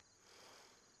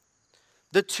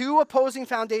 The two opposing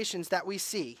foundations that we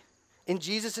see in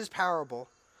Jesus' parable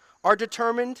are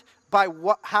determined by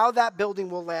how that building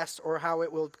will last or how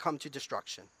it will come to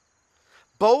destruction.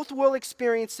 Both will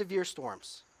experience severe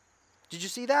storms. Did you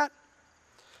see that?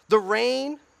 The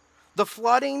rain, the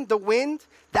flooding, the wind,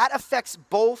 that affects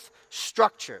both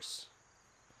structures.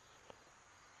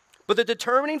 But the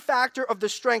determining factor of the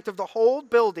strength of the whole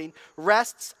building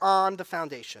rests on the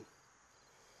foundation.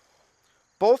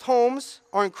 Both homes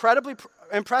are incredibly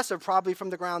impressive, probably from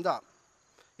the ground up.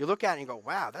 You look at it and you go,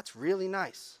 wow, that's really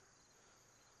nice.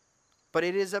 But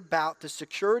it is about the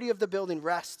security of the building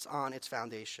rests on its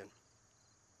foundation.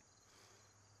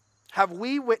 Have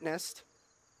we witnessed,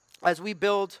 as we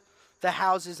build the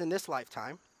houses in this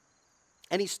lifetime,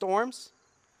 any storms?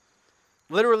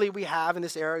 Literally, we have in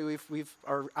this area, we've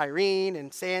Irene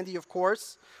and Sandy, of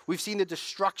course. We've seen the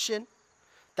destruction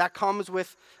that comes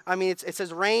with, it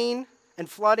says rain and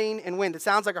flooding and wind. It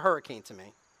sounds like a hurricane to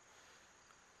me.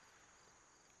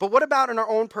 But what about in our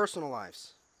own personal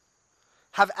lives?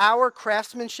 Have our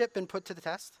craftsmanship been put to the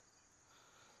test?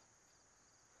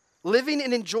 Living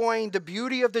and enjoying the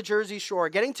beauty of the Jersey Shore,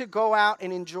 getting to go out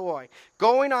and enjoy,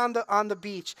 going on the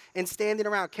beach and standing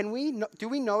around. Do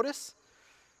we notice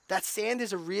that sand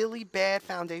is a really bad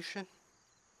foundation?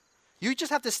 You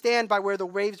just have to stand by where the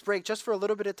waves break just for a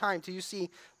little bit of time till you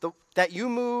see that you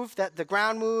move, that the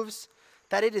ground moves,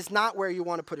 that it is not where you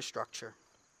want to put a structure.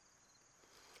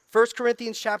 1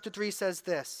 Corinthians chapter 3 says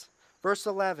this, verse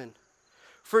 11,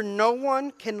 "For no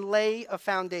one can lay a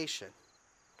foundation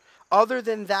other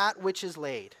than that which is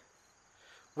laid,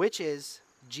 which is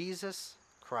Jesus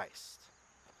Christ."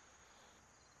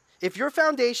 If your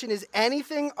foundation is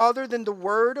anything other than the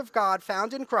word of God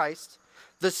found in Christ,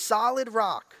 the solid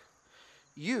rock,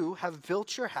 you have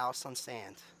built your house on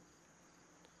sand.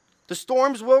 The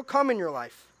storms will come in your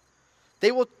life.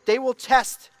 They will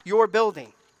test your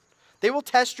building. They will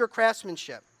test your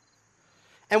craftsmanship.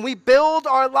 And we build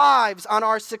our lives on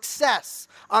our success,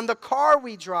 on the car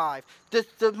we drive,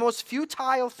 the most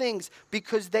futile things,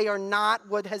 because they are not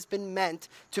what has been meant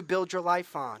to build your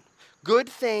life on. Good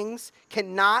things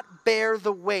cannot bear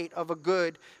the weight of a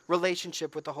good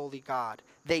relationship with the Holy God.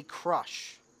 They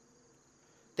crush.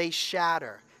 They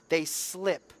shatter. They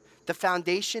slip. The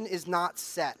foundation is not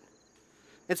set.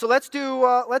 And so let's do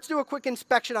a quick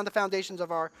inspection on the foundations of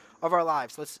our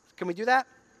lives. Can we do that?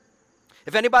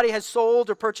 If anybody has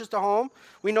sold or purchased a home,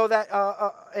 we know that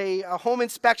a home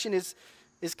inspection is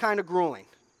kind of grueling.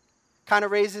 Kind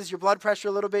of raises your blood pressure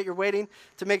a little bit. You're waiting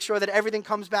to make sure that everything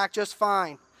comes back just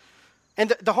fine.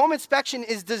 And the home inspection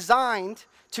is designed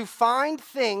to find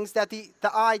things that the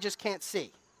eye just can't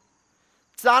see.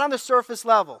 It's not on the surface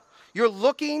level. You're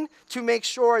looking to make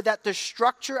sure that the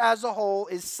structure as a whole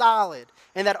is solid,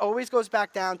 and that always goes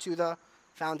back down to the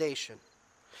foundation.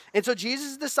 And so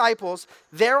Jesus' disciples,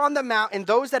 they're on the mount, and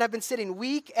those that have been sitting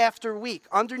week after week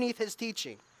underneath his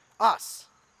teaching, us.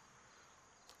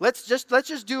 Let's just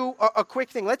do a quick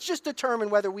thing. Let's just determine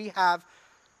whether we have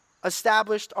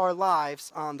established our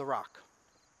lives on the rock.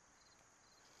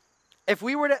 If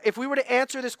we were to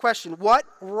answer this question, what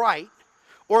right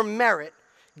or merit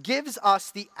gives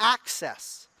us the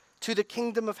access to the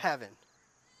kingdom of heaven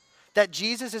that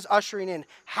Jesus is ushering in,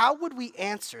 how would we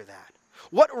answer that?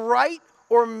 What right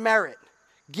or merit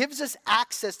gives us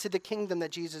access to the kingdom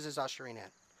that Jesus is ushering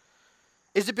in?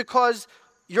 Is it because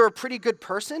you're a pretty good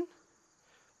person?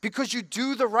 Because you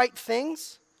do the right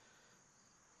things?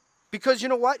 Because you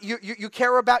know what? You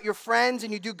care about your friends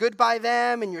and you do good by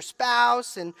them and your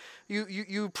spouse, and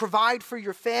you provide for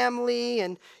your family,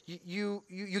 and you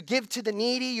give to the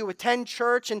needy, you attend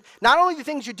church, and not only the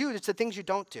things you do, it's the things you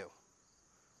don't do.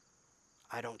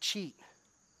 I don't cheat.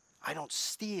 I don't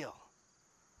steal.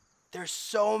 There's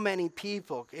so many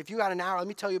people. If you got an hour, let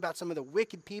me tell you about some of the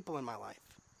wicked people in my life.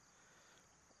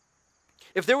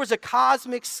 If there was a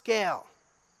cosmic scale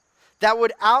that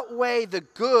would outweigh the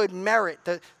good merit,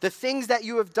 the things that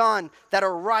you have done that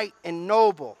are right and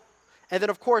noble, and then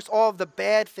of course all of the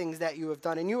bad things that you have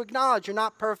done, and you acknowledge you're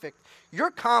not perfect,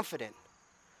 you're confident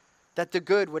that the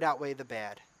good would outweigh the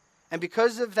bad. And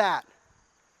because of that,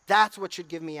 that's what should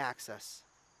give me access.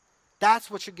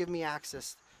 That's what should give me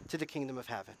access to the kingdom of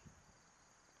heaven.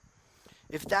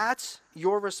 If that's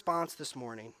your response this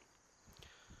morning,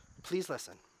 please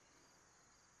listen.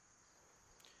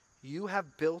 You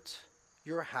have built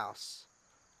your house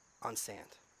on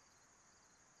sand.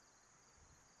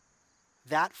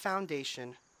 That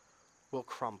foundation will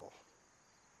crumble.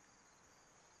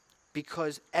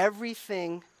 Because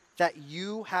everything that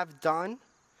you have done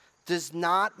does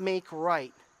not make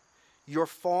right your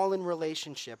fallen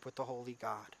relationship with the Holy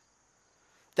God.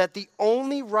 That the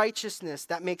only righteousness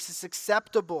that makes us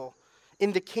acceptable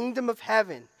in the kingdom of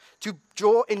heaven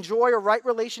to enjoy a right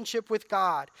relationship with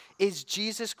God is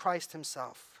Jesus Christ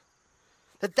himself.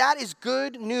 That is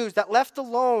good news, that left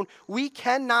alone, we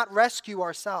cannot rescue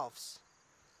ourselves.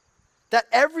 That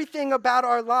everything about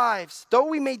our lives, though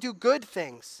we may do good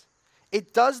things,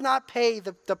 it does not pay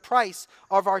the price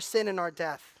of our sin and our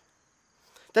death.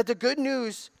 That the good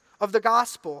news of the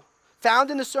gospel found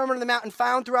in the Sermon on the Mount and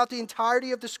found throughout the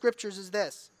entirety of the scriptures is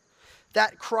this: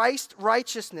 that Christ's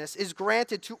righteousness is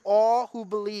granted to all who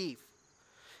believe.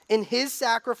 In his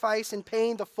sacrifice and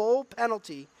paying the full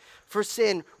penalty for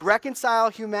sin, reconcile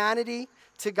humanity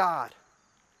to God.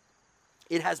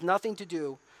 It has nothing to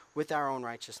do with our own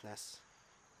righteousness.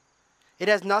 It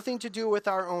has nothing to do with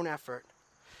our own effort.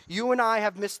 You and I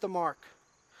have missed the mark.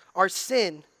 Our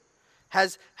sin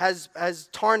has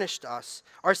tarnished us.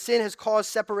 Our sin has caused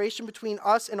separation between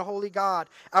us and a holy God.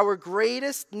 Our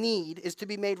greatest need is to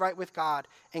be made right with God.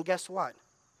 And guess what?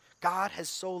 God has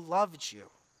so loved you.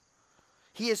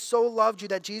 He has so loved you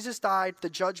that Jesus died the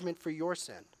judgment for your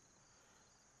sin.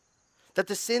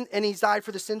 And he died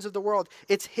for the sins of the world.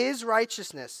 It's his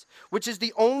righteousness, which is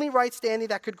the only right standing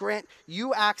that could grant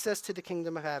you access to the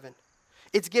kingdom of heaven.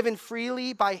 It's given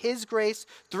freely by his grace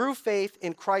through faith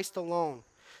in Christ alone.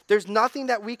 There's nothing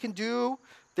that we can do,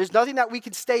 there's nothing that we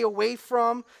can stay away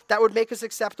from that would make us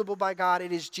acceptable by God.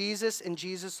 It is Jesus and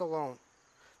Jesus alone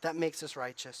that makes us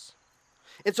righteous.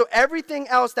 And so everything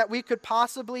else that we could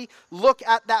possibly look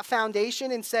at that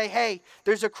foundation and say, hey,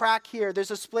 there's a crack here,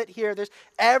 there's a split here,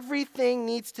 everything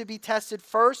needs to be tested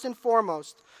first and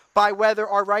foremost by whether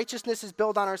our righteousness is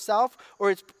built on ourselves or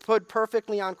it's put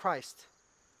perfectly on Christ.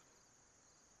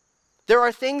 There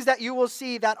are things that you will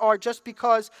see that are just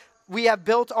because we have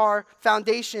built our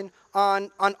foundation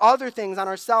on other things, on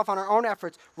ourselves, on our own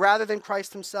efforts, rather than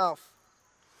Christ himself.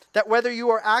 That whether you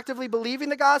are actively believing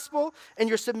the gospel and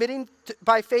you're submitting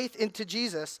by faith into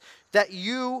Jesus, that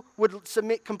you would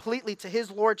submit completely to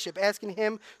his lordship, asking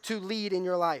him to lead in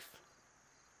your life.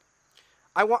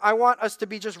 I want us to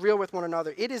be just real with one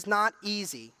another. It is not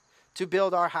easy to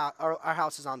build our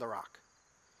houses on the rock.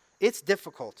 It's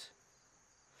difficult.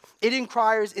 It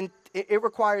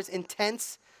requires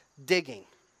intense digging,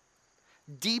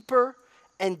 deeper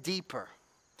and deeper.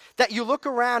 That you look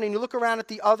around and you look around at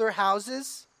the other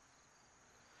houses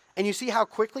and you see how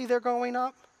quickly they're going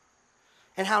up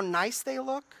and how nice they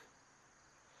look.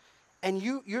 And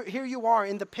here you are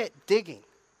in the pit digging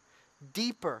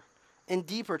deeper and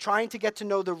deeper, trying to get to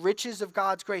know the riches of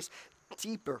God's grace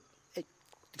deeper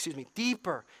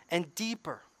and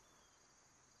deeper.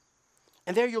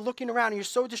 And there you're looking around and you're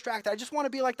so distracted. I just want to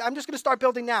be like that. I'm just going to start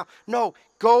building now. No,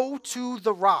 go to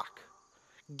the rock.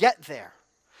 Get there.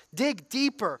 Dig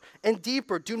deeper and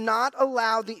deeper. Do not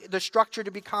allow the structure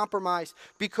to be compromised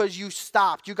because you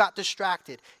stopped. You got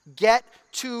distracted. Get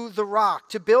to the rock.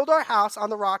 To build our house on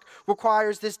the rock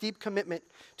requires this deep commitment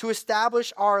to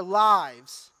establish our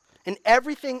lives and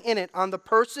everything in it on the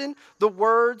person, the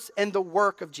words, and the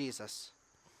work of Jesus.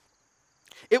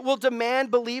 It will demand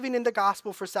believing in the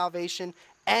gospel for salvation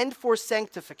and for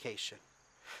sanctification.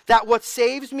 That what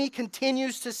saves me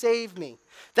continues to save me.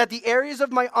 That the areas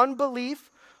of my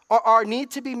unbelief need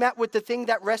to be met with the thing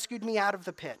that rescued me out of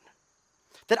the pit.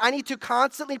 That I need to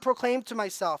constantly proclaim to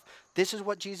myself, this is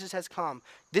what Jesus has come.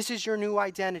 This is your new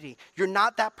identity. You're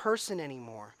not that person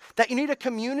anymore. That you need a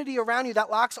community around you that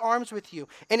locks arms with you.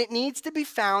 And it needs to be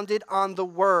founded on the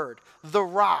word, the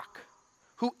rock,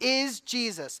 who is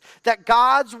Jesus. That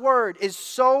God's word is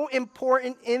so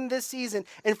important in this season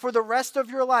and for the rest of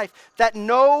your life that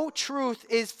no truth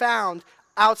is found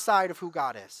outside of who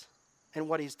God is and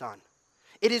what he's done.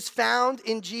 It is found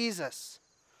in Jesus.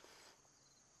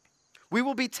 We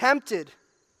will be tempted,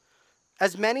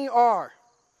 as many are,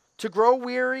 to grow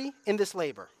weary in this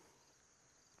labor.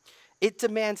 It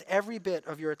demands every bit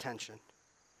of your attention.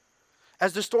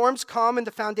 As the storms come and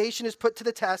the foundation is put to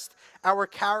the test, our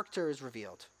character is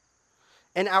revealed.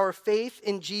 And our faith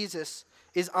in Jesus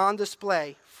is on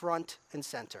display front and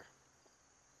center.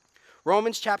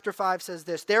 Romans chapter 5 says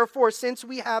this, therefore, since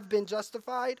we have been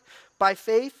justified by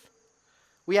faith,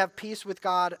 we have peace with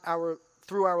God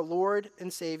through our Lord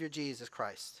and Savior Jesus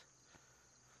Christ.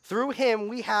 Through him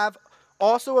we have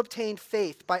also obtained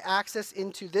faith by access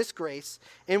into this grace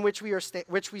in which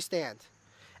we stand.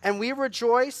 And we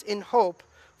rejoice in hope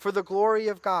for the glory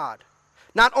of God.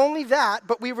 Not only that,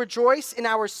 but we rejoice in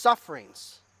our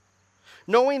sufferings,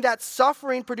 knowing that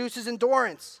suffering produces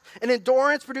endurance, and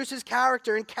endurance produces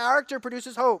character, and character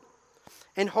produces hope.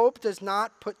 And hope does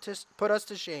not put us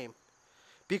to shame,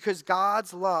 because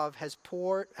God's love has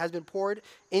been poured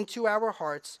into our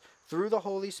hearts through the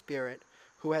Holy Spirit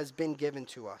who has been given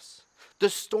to us. The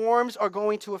storms are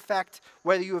going to affect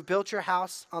whether you have built your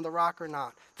house on the rock or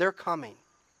not. They're coming.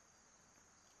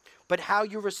 But how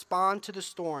you respond to the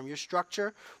storm, your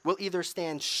structure will either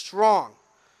stand strong,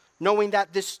 knowing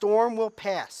that this storm will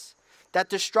pass, that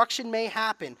destruction may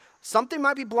happen. Something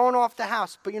might be blown off the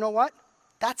house, but you know what?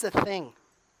 That's a thing.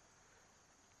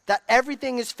 That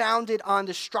everything is founded on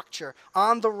the structure,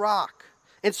 on the rock.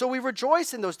 And so we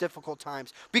rejoice in those difficult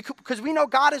times because we know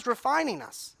God is refining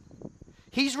us.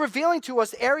 He's revealing to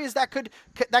us areas that could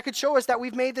show us that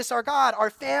we've made this our God, our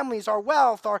families, our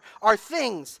wealth, our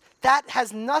things. That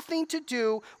has nothing to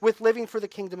do with living for the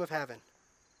kingdom of heaven.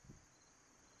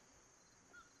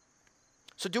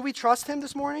 So do we trust him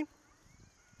this morning?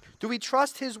 Do we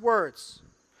trust his words?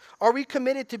 Are we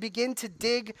committed to begin to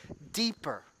dig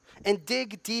deeper and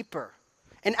dig deeper?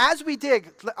 And as we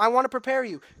dig, I want to prepare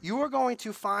you. You are going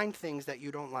to find things that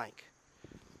you don't like.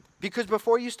 Because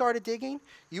before you started digging,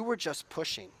 you were just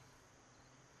pushing.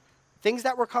 Things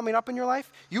that were coming up in your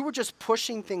life, you were just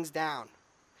pushing things down.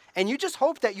 And you just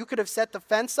hoped that you could have set the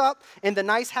fence up in the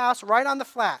nice house right on the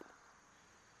flat.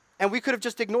 And we could have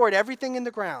just ignored everything in the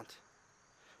ground.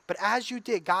 But as you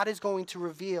dig, God is going to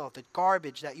reveal the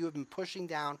garbage that you have been pushing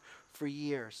down for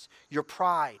years. Your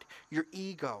pride, your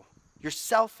ego, your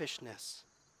selfishness,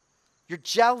 your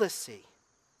jealousy.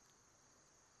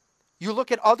 You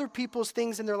look at other people's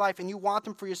things in their life and you want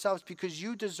them for yourselves because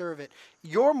you deserve it.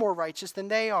 You're more righteous than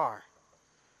they are.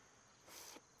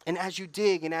 And as you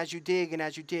dig and as you dig and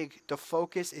as you dig, the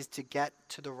focus is to get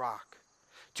to the rock,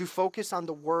 to focus on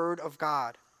the word of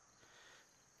God.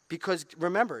 Because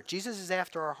remember, Jesus is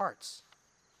after our hearts.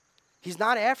 He's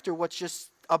not after what's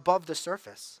just above the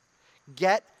surface.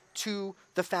 Get to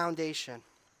the foundation.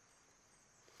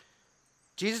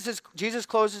 Jesus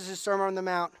closes his Sermon on the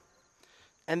Mount,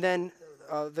 and then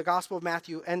the Gospel of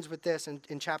Matthew ends with this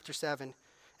in chapter 7.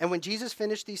 And when Jesus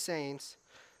finished these sayings,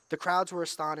 the crowds were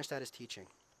astonished at his teaching.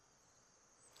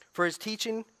 For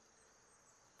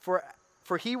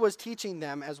he was teaching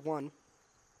them as one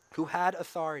who had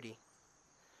authority,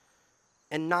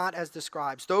 and not as the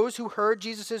scribes. Those who heard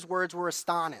Jesus' words were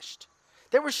astonished.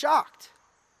 They were shocked.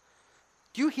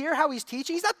 Do you hear how he's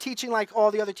teaching? He's not teaching like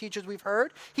all the other teachers we've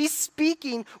heard. He's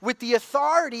speaking with the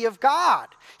authority of God.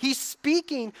 He's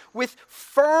speaking with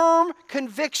firm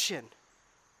conviction.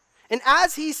 And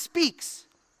as he speaks,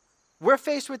 we're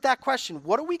faced with that question.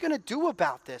 What are we going to do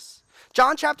about this?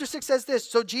 John chapter 6 says this.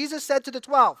 So Jesus said to the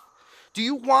 12, do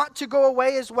you want to go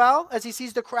away as well, as he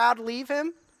sees the crowd leave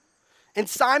him? And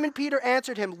Simon Peter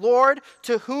answered him, Lord,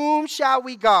 to whom shall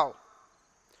we go?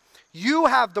 You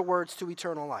have the words to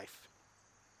eternal life.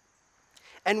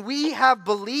 And we have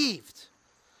believed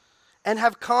and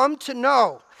have come to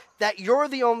know that you're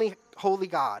the only holy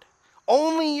God.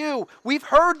 Only you. We've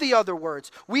heard the other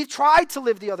words. We've tried to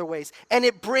live the other ways. And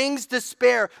it brings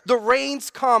despair. The rains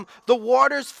come. The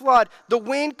waters flood. The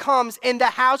wind comes and the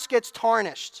house gets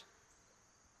tarnished.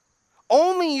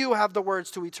 Only you have the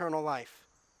words to eternal life.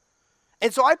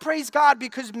 And so I praise God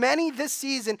because many this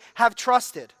season have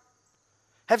trusted.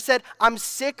 Have said, I'm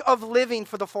sick of living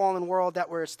for the fallen world that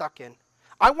we're stuck in.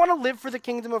 I want to live for the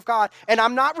kingdom of God, and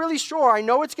I'm not really sure. I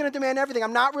know it's going to demand everything.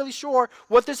 I'm not really sure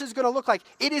what this is going to look like.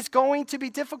 It is going to be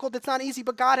difficult. It's not easy,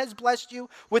 but God has blessed you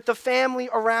with the family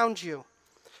around you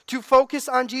to focus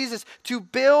on Jesus, to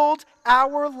build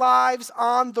our lives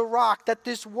on the rock, that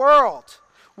this world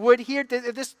would hear.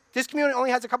 This community only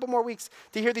has a couple more weeks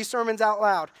to hear these sermons out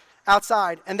loud,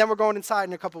 outside, and then we're going inside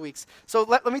in a couple weeks. So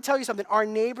let me tell you something. Our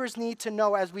neighbors need to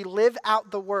know as we live out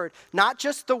the word, not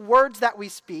just the words that we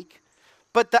speak,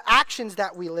 but the actions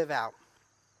that we live out.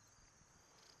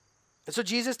 And so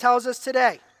Jesus tells us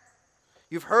today,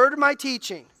 you've heard my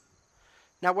teaching.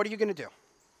 Now what are you going to do?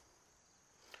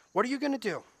 What are you going to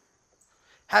do?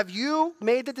 Have you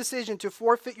made the decision to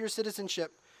forfeit your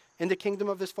citizenship in the kingdom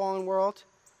of this fallen world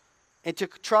and to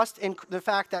trust in the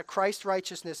fact that Christ's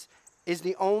righteousness is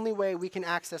the only way we can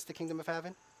access the kingdom of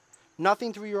heaven?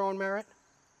 Nothing through your own merit?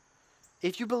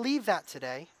 If you believe that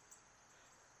today,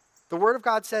 the Word of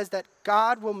God says that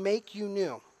God will make you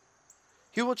new.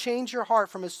 He will change your heart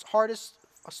from as hard as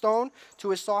a stone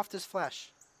to as soft as flesh.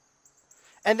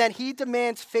 And that he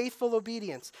demands faithful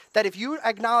obedience. That if you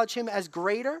acknowledge him as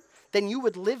greater, then you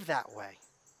would live that way.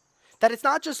 That it's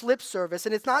not just lip service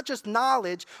and it's not just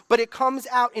knowledge, but it comes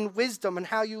out in wisdom and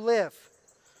how you live.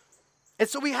 And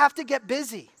so we have to get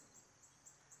busy.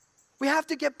 We have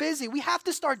to get busy. We have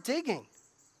to start digging.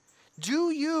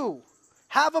 Do you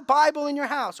have a Bible in your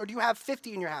house, or do you have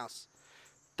 50 in your house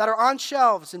that are on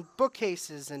shelves and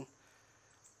bookcases? And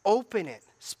open it.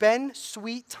 Spend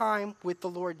sweet time with the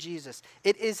Lord Jesus.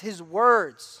 It is his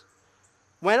words,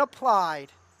 when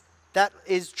applied, that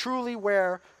is truly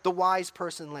where the wise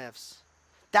person lives.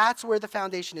 That's where the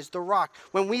foundation is, the rock.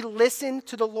 When we listen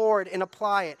to the Lord and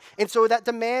apply it. And so that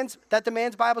demands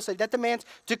Bible study. That demands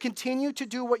to continue to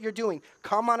do what you're doing.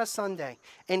 Come on a Sunday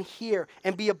and hear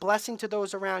and be a blessing to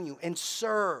those around you and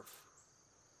serve.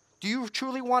 Do you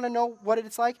truly want to know what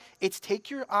it's like? It's take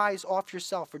your eyes off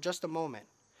yourself for just a moment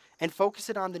and focus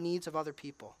it on the needs of other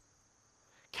people.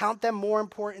 Count them more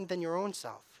important than your own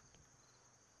self.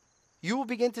 You will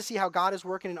begin to see how God is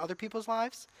working in other people's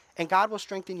lives, and God will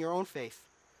strengthen your own faith.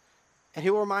 And he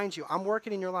will remind you, I'm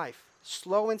working in your life.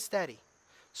 Slow and steady.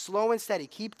 Slow and steady.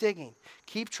 Keep digging.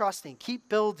 Keep trusting. Keep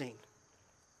building.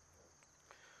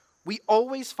 We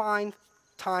always find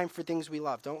time for things we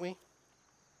love, don't we?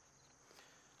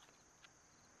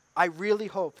 I really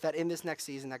hope that in this next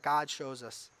season that God shows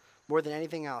us, more than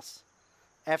anything else,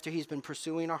 after he's been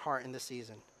pursuing our heart in this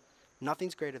season,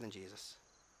 nothing's greater than Jesus.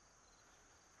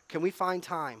 Can we find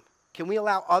time? Can we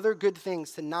allow other good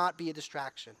things to not be a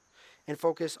distraction and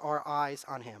focus our eyes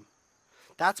on him?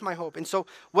 That's my hope. And so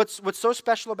what's so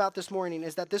special about this morning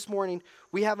is that this morning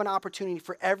we have an opportunity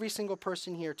for every single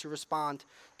person here to respond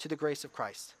to the grace of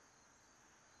Christ.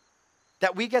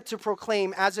 That we get to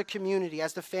proclaim as a community,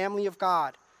 as the family of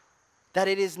God, that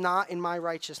it is not in my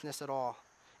righteousness at all.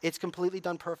 It's completely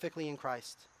done perfectly in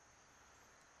Christ.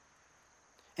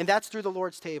 And that's through the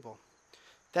Lord's table.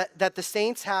 That the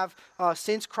saints have,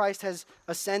 since Christ has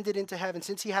ascended into heaven,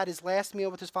 since he had his last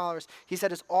meal with his followers, he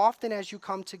said, as often as you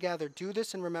come together, do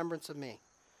this in remembrance of me.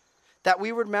 That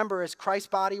we remember as Christ's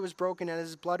body was broken and as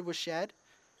his blood was shed,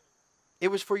 it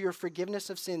was for your forgiveness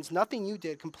of sins. Nothing you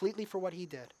did, completely for what he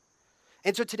did.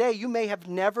 And so today, you may have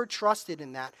never trusted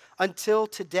in that until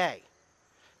today.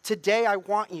 Today, I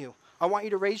want you, I want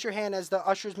you to raise your hand as the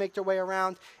ushers make their way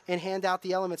around and hand out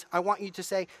the elements. I want you to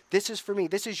say, this is for me.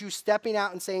 This is you stepping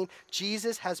out and saying,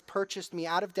 Jesus has purchased me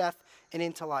out of death and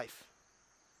into life.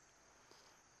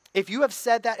 If you have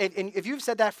said that, and if you've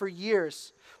said that for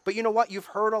years, but you know what? You've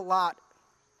heard a lot,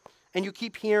 and you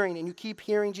keep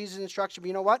hearing Jesus' instruction, but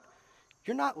you know what?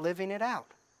 You're not living it out.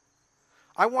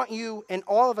 I want you and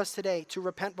all of us today to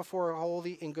repent before a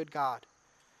holy and good God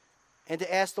and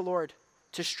to ask the Lord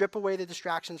to strip away the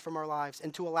distractions from our lives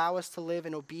and to allow us to live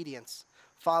in obedience,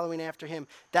 following after him,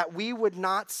 that we would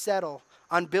not settle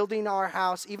on building our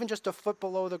house even just a foot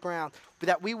below the ground, but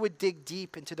that we would dig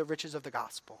deep into the riches of the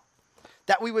gospel,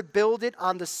 that we would build it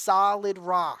on the solid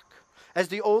rock. As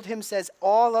the old hymn says,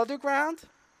 all other ground,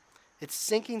 it's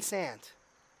sinking sand.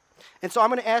 And so I'm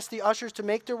going to ask the ushers to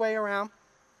make their way around.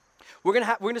 We're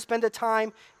going to spend a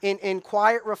time in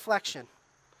quiet reflection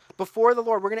before the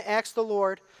Lord. We're going to ask the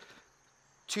Lord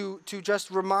to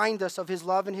just remind us of his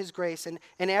love and his grace.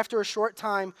 And after a short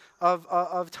time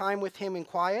of time with him in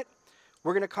quiet,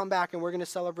 we're going to come back and we're going to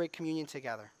celebrate communion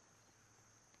together.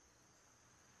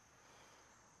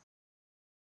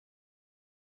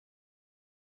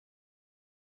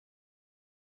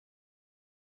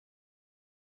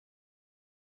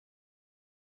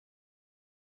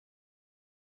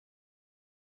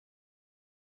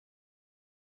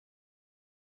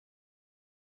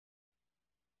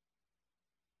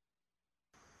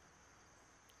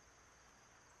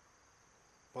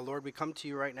 Well, Lord, we come to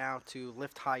you right now to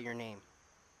lift high your name.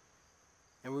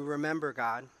 And we remember,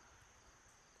 God,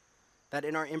 that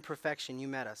in our imperfection you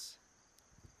met us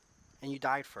and you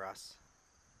died for us.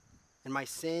 And my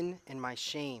sin and my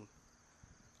shame,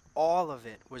 all of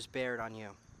it was bared on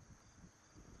you.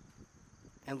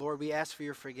 And Lord, we ask for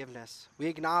your forgiveness. We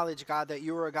acknowledge, God, that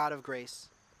you are a God of grace.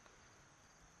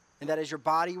 And that as your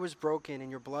body was broken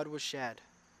and your blood was shed,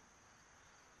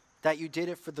 that you did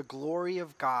it for the glory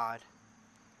of God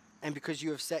and because you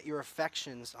have set your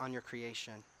affections on your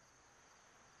creation.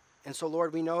 And so,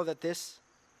 Lord, we know that this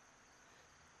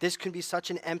can be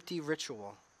such an empty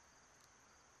ritual.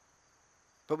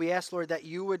 But we ask, Lord, that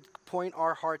you would point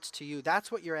our hearts to you.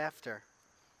 That's what you're after.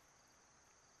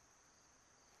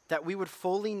 That we would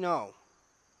fully know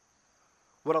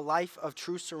what a life of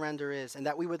true surrender is, and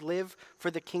that we would live for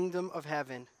the kingdom of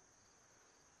heaven.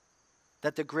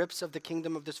 That the grips of the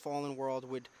kingdom of this fallen world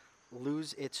would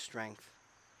lose its strength.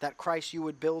 That Christ, you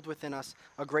would build within us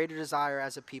a greater desire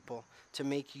as a people to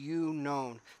make you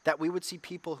known. That we would see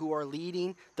people who are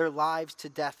leading their lives to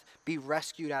death be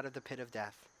rescued out of the pit of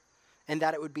death. And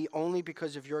that it would be only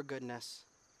because of your goodness.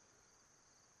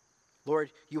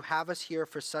 Lord, you have us here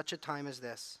for such a time as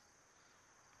this.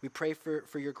 We pray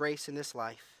for your grace in this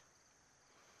life.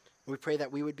 We pray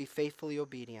that we would be faithfully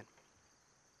obedient.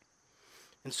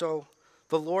 And so,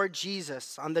 the Lord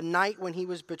Jesus, on the night when he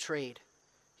was betrayed,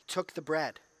 he took the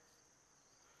bread.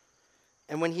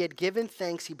 And when he had given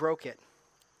thanks, he broke it.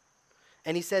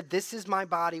 And he said, "This is my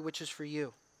body, which is for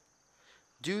you.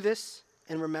 Do this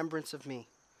in remembrance of me."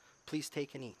 Please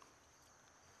take and eat.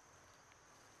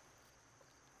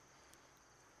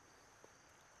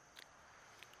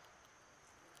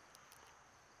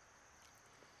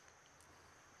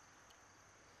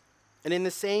 And in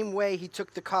the same way, he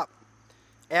took the cup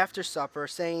after supper,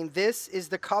 saying, "This is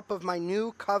the cup of my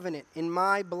new covenant in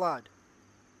my blood.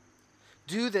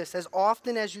 Do this as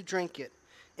often as you drink it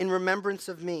in remembrance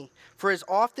of me. For as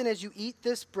often as you eat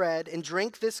this bread and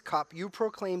drink this cup, you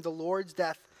proclaim the Lord's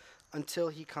death until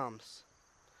he comes."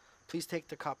 Please take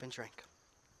the cup and drink.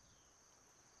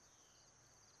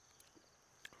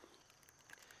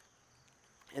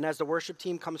 And as the worship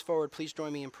team comes forward, please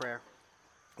join me in prayer.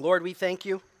 Lord, we thank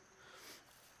you.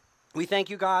 We thank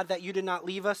you, God, that you did not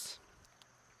leave us,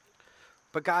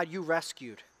 but God, you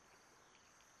rescued.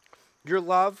 Your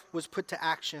love was put to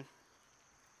action.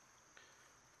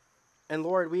 And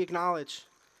Lord, we acknowledge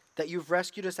that you've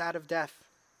rescued us out of death,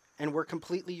 and we're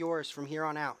completely yours from here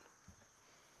on out.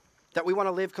 That we want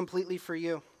to live completely for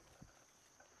you.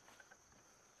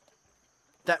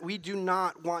 That we do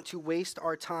not want to waste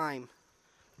our time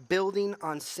building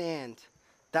on sand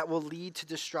that will lead to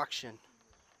destruction.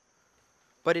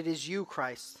 But it is you,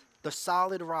 Christ, the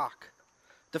solid rock,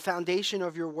 the foundation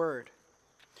of your word,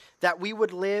 that we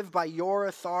would live by your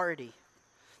authority,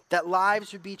 that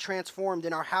lives would be transformed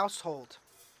in our household,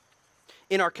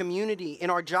 in our community, in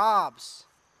our jobs.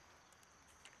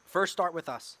 First, start with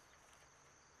us.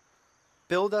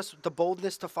 Build us the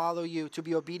boldness to follow you, to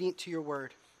be obedient to your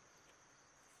word.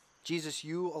 Jesus,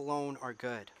 you alone are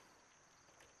good.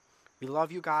 We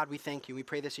love you, God. We thank you. We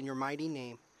pray this in your mighty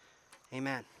name.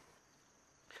 Amen.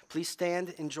 Please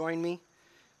stand and join me.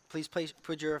 Please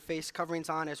put your face coverings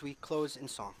on as we close in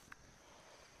song.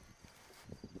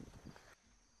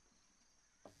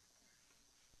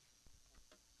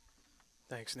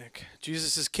 Thanks, Nick.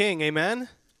 Jesus is King, amen?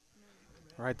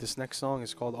 All right, this next song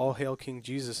is called All Hail King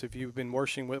Jesus. If you've been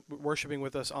worshiping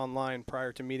with us online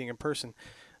prior to meeting in person,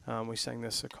 we sang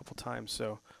this a couple times,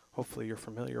 so hopefully you're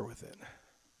familiar with it.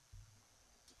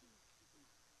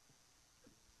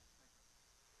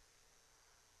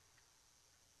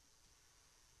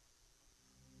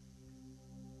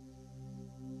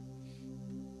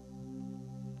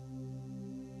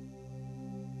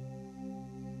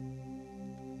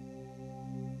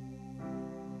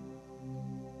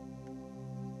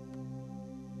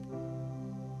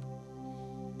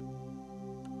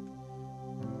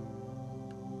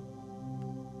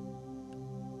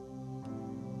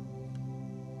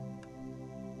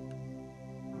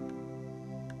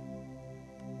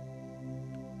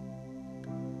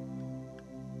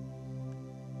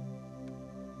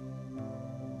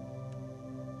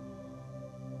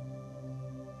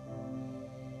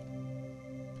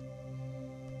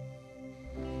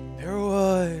 There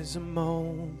was a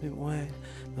moment when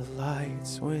the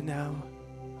lights went out,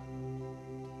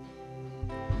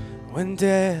 when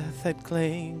death had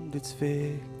claimed its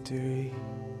victory.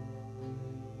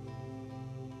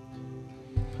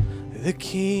 The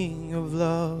King of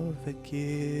love had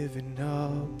given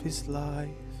up his life,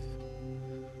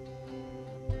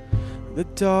 the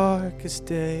darkest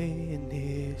day in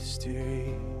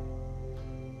history.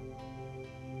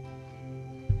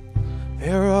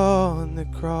 There on the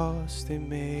cross they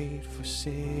made for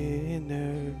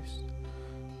sinners,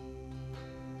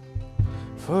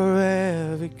 for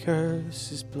every curse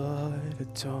his blood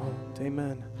atoned,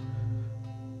 amen.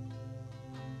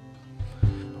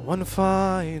 One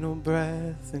final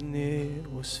breath and it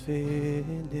was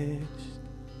finished,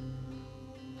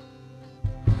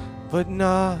 but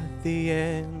not the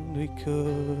end we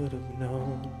could have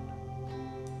known.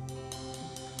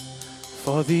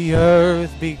 For the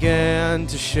earth began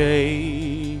to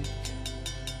shake,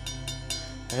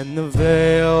 and the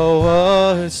veil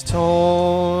was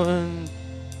torn.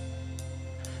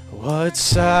 What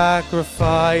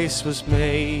sacrifice was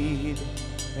made?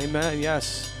 Amen,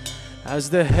 yes. As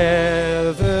the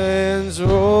heavens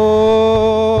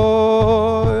roared.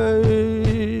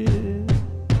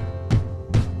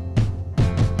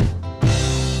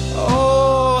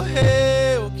 Oh,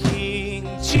 hail King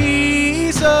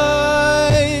Jesus.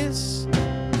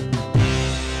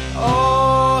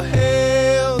 Oh,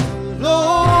 hail the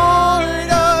Lord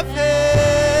of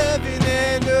heaven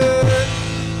and earth.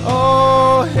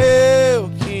 Oh, hail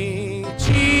King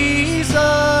Jesus.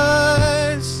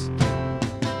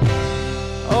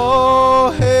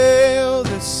 Oh, hail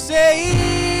the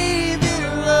Savior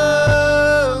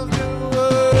of the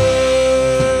world.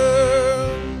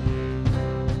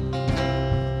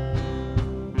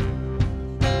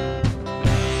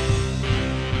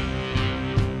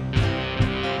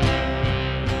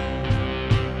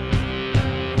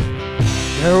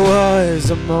 There was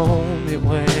a moment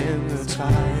when the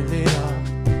sky lit up,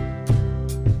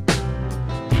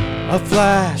 a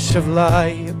flash of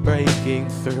light breaking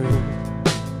through.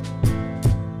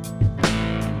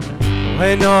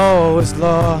 When all was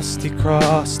lost, he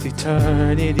crossed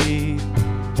eternity.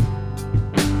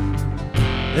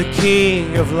 The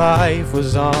King of life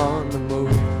was on the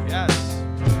move. Yes.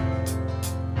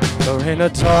 For in a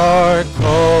dark,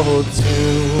 cold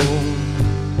tomb,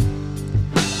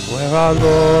 where our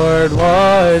Lord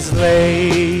was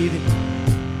laid,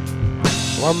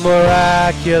 one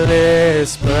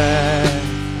miraculous breath,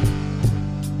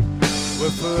 we're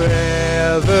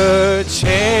forever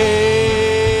changed.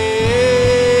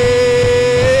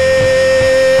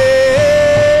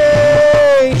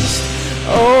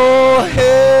 Oh,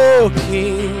 hail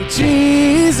King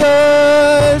Jesus.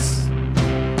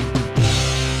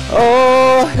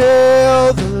 Oh,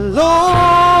 hail the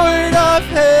Lord of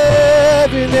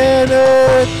heaven and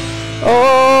earth.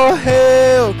 Oh,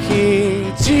 hail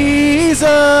King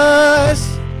Jesus.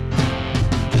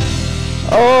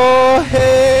 Oh,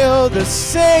 hail the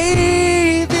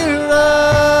Savior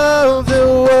of the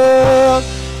world.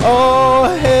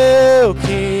 Oh, hail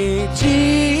King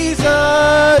Jesus.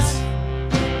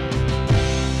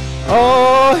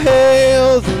 Oh,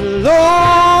 hail the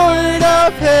Lord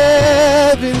of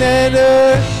heaven and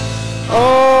earth.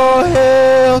 Oh,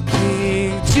 hail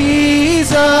King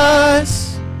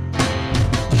Jesus.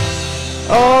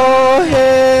 Oh,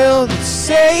 hail the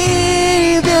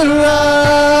Savior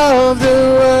of the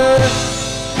world.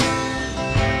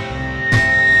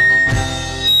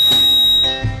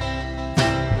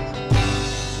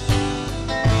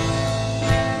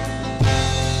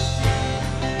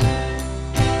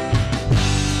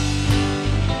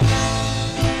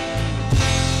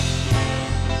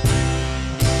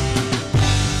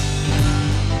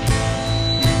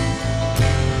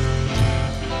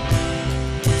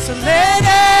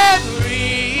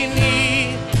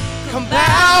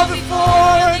 bow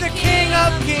before the King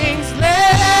of Kings.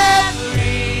 Let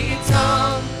every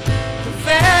tongue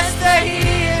confess that He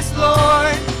is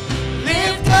Lord.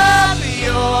 Lift up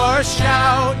your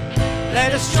shout.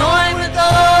 Let us join with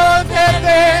all of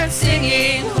heaven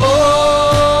singing, holy,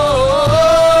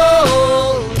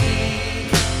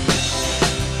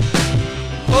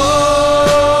 holy.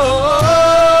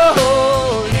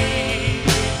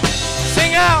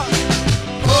 Sing out,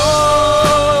 holy,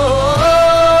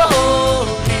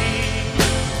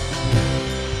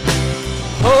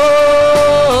 holy.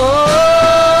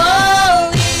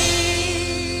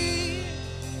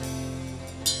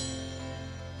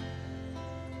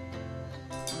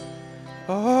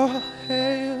 All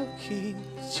hail King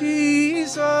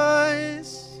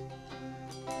Jesus.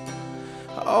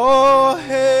 All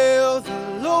hail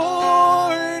the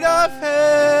Lord of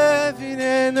heaven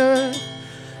and earth.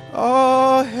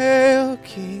 All hail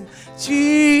King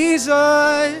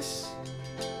Jesus.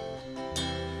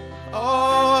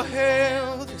 All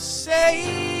hail the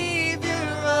Savior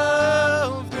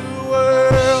of the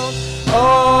world.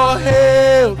 All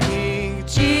hail King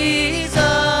Jesus.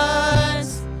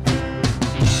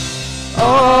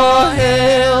 All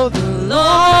hail the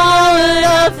Lord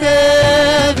of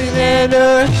heaven and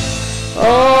earth.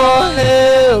 All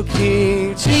hail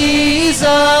King Jesus.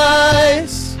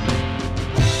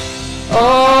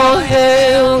 All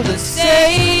hail the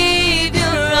Savior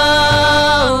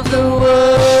of the world.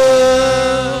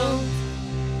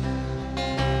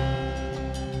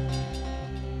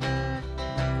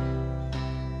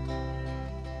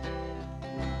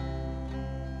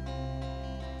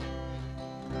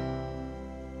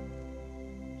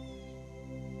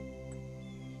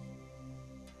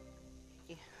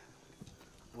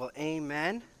 Well,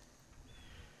 amen.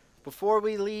 Before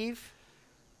we leave,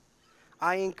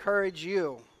 I encourage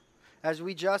you, as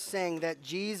we just sang, that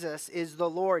Jesus is the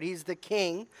Lord. He's the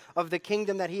King of the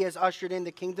kingdom that He has ushered in,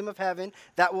 the kingdom of heaven,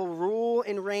 that will rule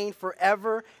and reign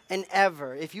forever and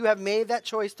ever. If you have made that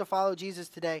choice to follow Jesus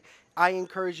today, I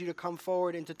encourage you to come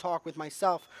forward and to talk with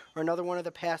myself or another one of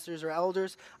the pastors or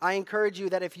elders. I encourage you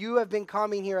that if you have been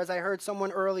coming here, as I heard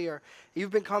someone earlier,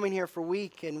 you've been coming here for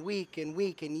week and week and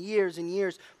week and years,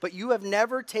 but you have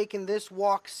never taken this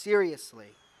walk seriously,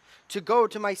 to go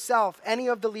to myself, any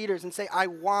of the leaders, and say, I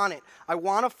want it. I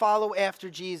want to follow after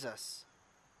Jesus.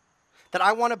 That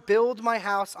I want to build my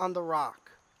house on the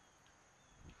rock.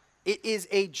 It is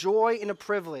a joy and a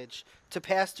privilege to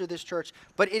pastor this church,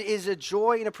 but it is a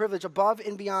joy and a privilege above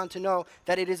and beyond to know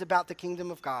that it is about the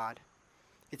kingdom of God.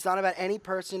 It's not about any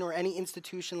person or any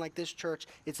institution like this church.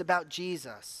 It's about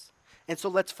Jesus. And so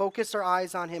let's focus our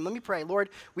eyes on Him. Let me pray. Lord,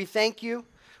 we thank You.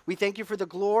 We thank You for the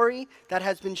glory that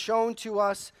has been shown to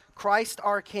us, Christ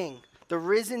our King, the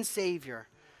risen Savior,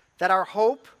 that our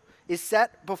hope is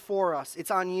set before us.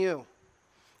 It's on You.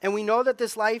 And we know that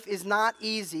this life is not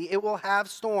easy. It will have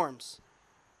storms.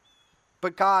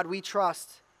 But God, we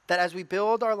trust that as we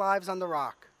build our lives on the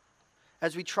rock,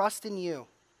 as we trust in You,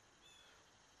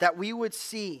 that we would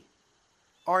see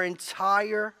our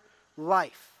entire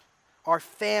life, our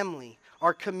family,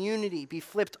 our community be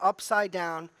flipped upside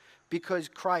down, because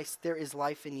Christ, there is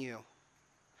life in You.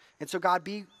 And so God,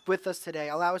 be with us today.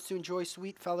 Allow us to enjoy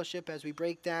sweet fellowship as we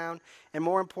break down. And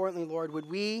more importantly, Lord, would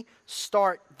we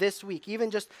start this week,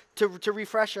 even just to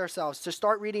refresh ourselves, to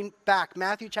start reading back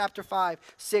Matthew chapter 5,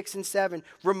 6, and 7.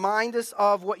 Remind us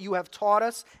of what You have taught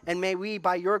us, and may we,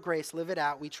 by Your grace, live it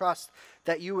out. We trust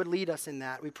that You would lead us in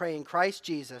that. We pray in Christ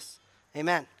Jesus.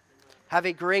 Amen. Have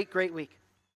a great, great week.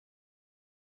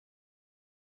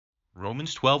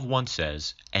 Romans 12:1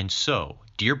 says, "And so,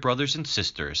 dear brothers and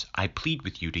sisters, I plead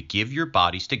with you to give your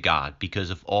bodies to God because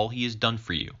of all He has done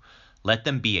for you. Let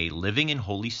them be a living and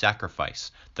holy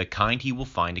sacrifice, the kind He will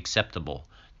find acceptable.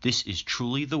 This is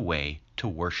truly the way to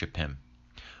worship Him."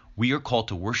 We are called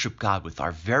to worship God with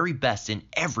our very best in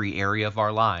every area of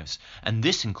our lives, and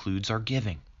this includes our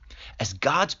giving. As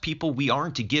God's people, we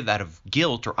aren't to give out of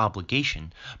guilt or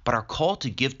obligation, but are called to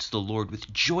give to the Lord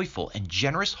with joyful and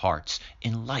generous hearts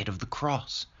in light of the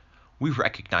cross. We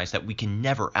recognize that we can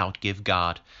never outgive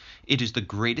God. It is the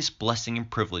greatest blessing and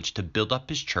privilege to build up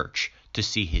His church, to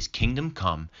see His kingdom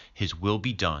come, His will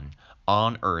be done,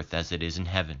 on earth as it is in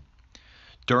heaven.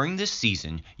 During this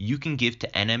season, you can give to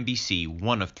NMBC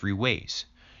one of three ways.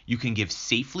 You can give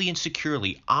safely and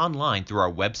securely online through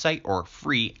our website or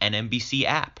free NMBC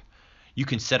app. You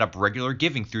can set up regular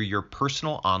giving through your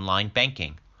personal online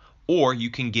banking. Or you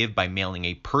can give by mailing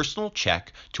a personal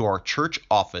check to our church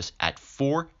office at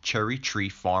 4 Cherry Tree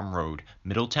Farm Road,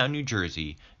 Middletown, New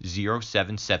Jersey,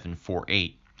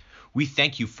 07748. We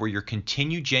thank you for your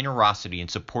continued generosity in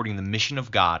supporting the mission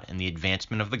of God and the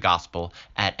advancement of the gospel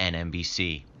at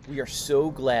NMBC. We are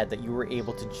so glad that you were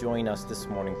able to join us this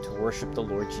morning to worship the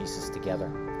Lord Jesus together.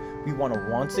 We want to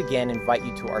once again invite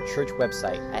you to our church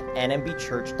website at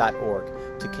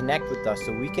nmbchurch.org to connect with us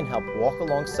so we can help walk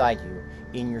alongside you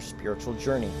in your spiritual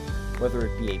journey. Whether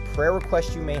it be a prayer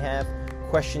request you may have,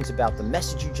 questions about the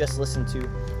message you just listened to,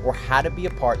 or how to be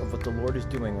a part of what the Lord is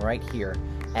doing right here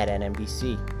at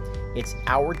NMBC. It's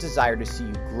our desire to see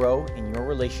you grow in your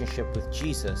relationship with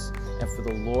Jesus and for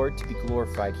the Lord to be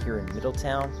glorified here in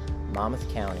Middletown, Monmouth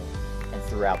County, and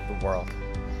throughout the world.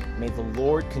 May the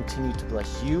Lord continue to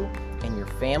bless you and your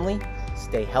family.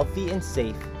 Stay healthy and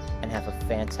safe, and have a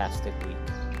fantastic week.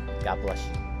 God bless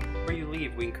you. Before you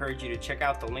leave, we encourage you to check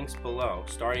out the links below,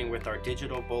 starting with our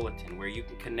digital bulletin, where you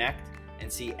can connect and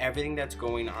see everything that's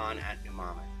going on at New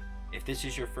Monmouth. If this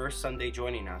is your first Sunday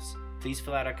joining us, please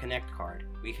fill out a Connect card.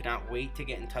 We cannot wait to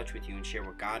get in touch with you and share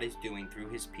what God is doing through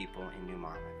His people in New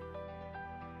Monmouth.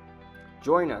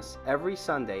 Join us every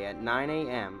Sunday at 9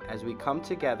 a.m. as we come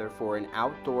together for an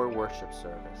outdoor worship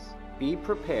service. Be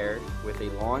prepared with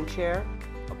a lawn chair,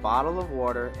 a bottle of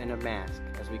water, and a mask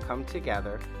as we come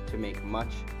together to make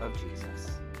much of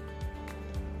Jesus.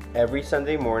 Every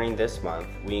Sunday morning this month,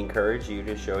 we encourage you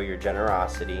to show your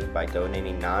generosity by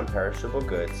donating non-perishable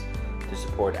goods to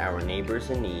support our neighbors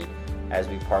in need as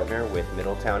we partner with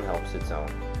Middletown Helps Its Own.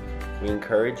 We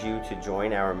encourage you to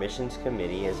join our missions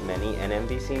committee, as many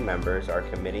NMBC members are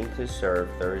committing to serve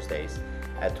Thursdays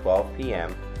at 12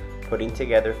 p.m., putting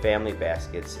together family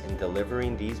baskets and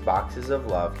delivering these boxes of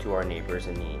love to our neighbors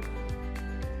in need.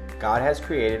 God has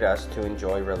created us to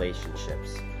enjoy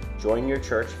relationships. Join your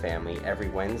church family every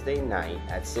Wednesday night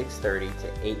at 6:30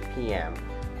 to 8 p.m.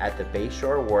 at the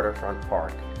Bayshore Waterfront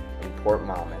Park in Port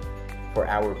Monmouth for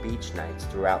our beach nights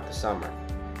throughout the summer.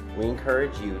 We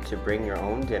encourage you to bring your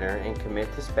own dinner and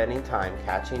commit to spending time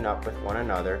catching up with one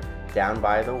another down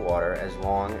by the water as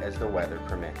long as the weather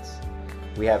permits.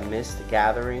 We have missed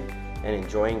gathering and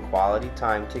enjoying quality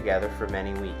time together for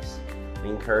many weeks. We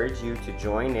encourage you to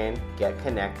join in, get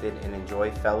connected, and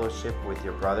enjoy fellowship with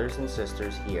your brothers and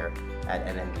sisters here at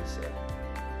NMBC.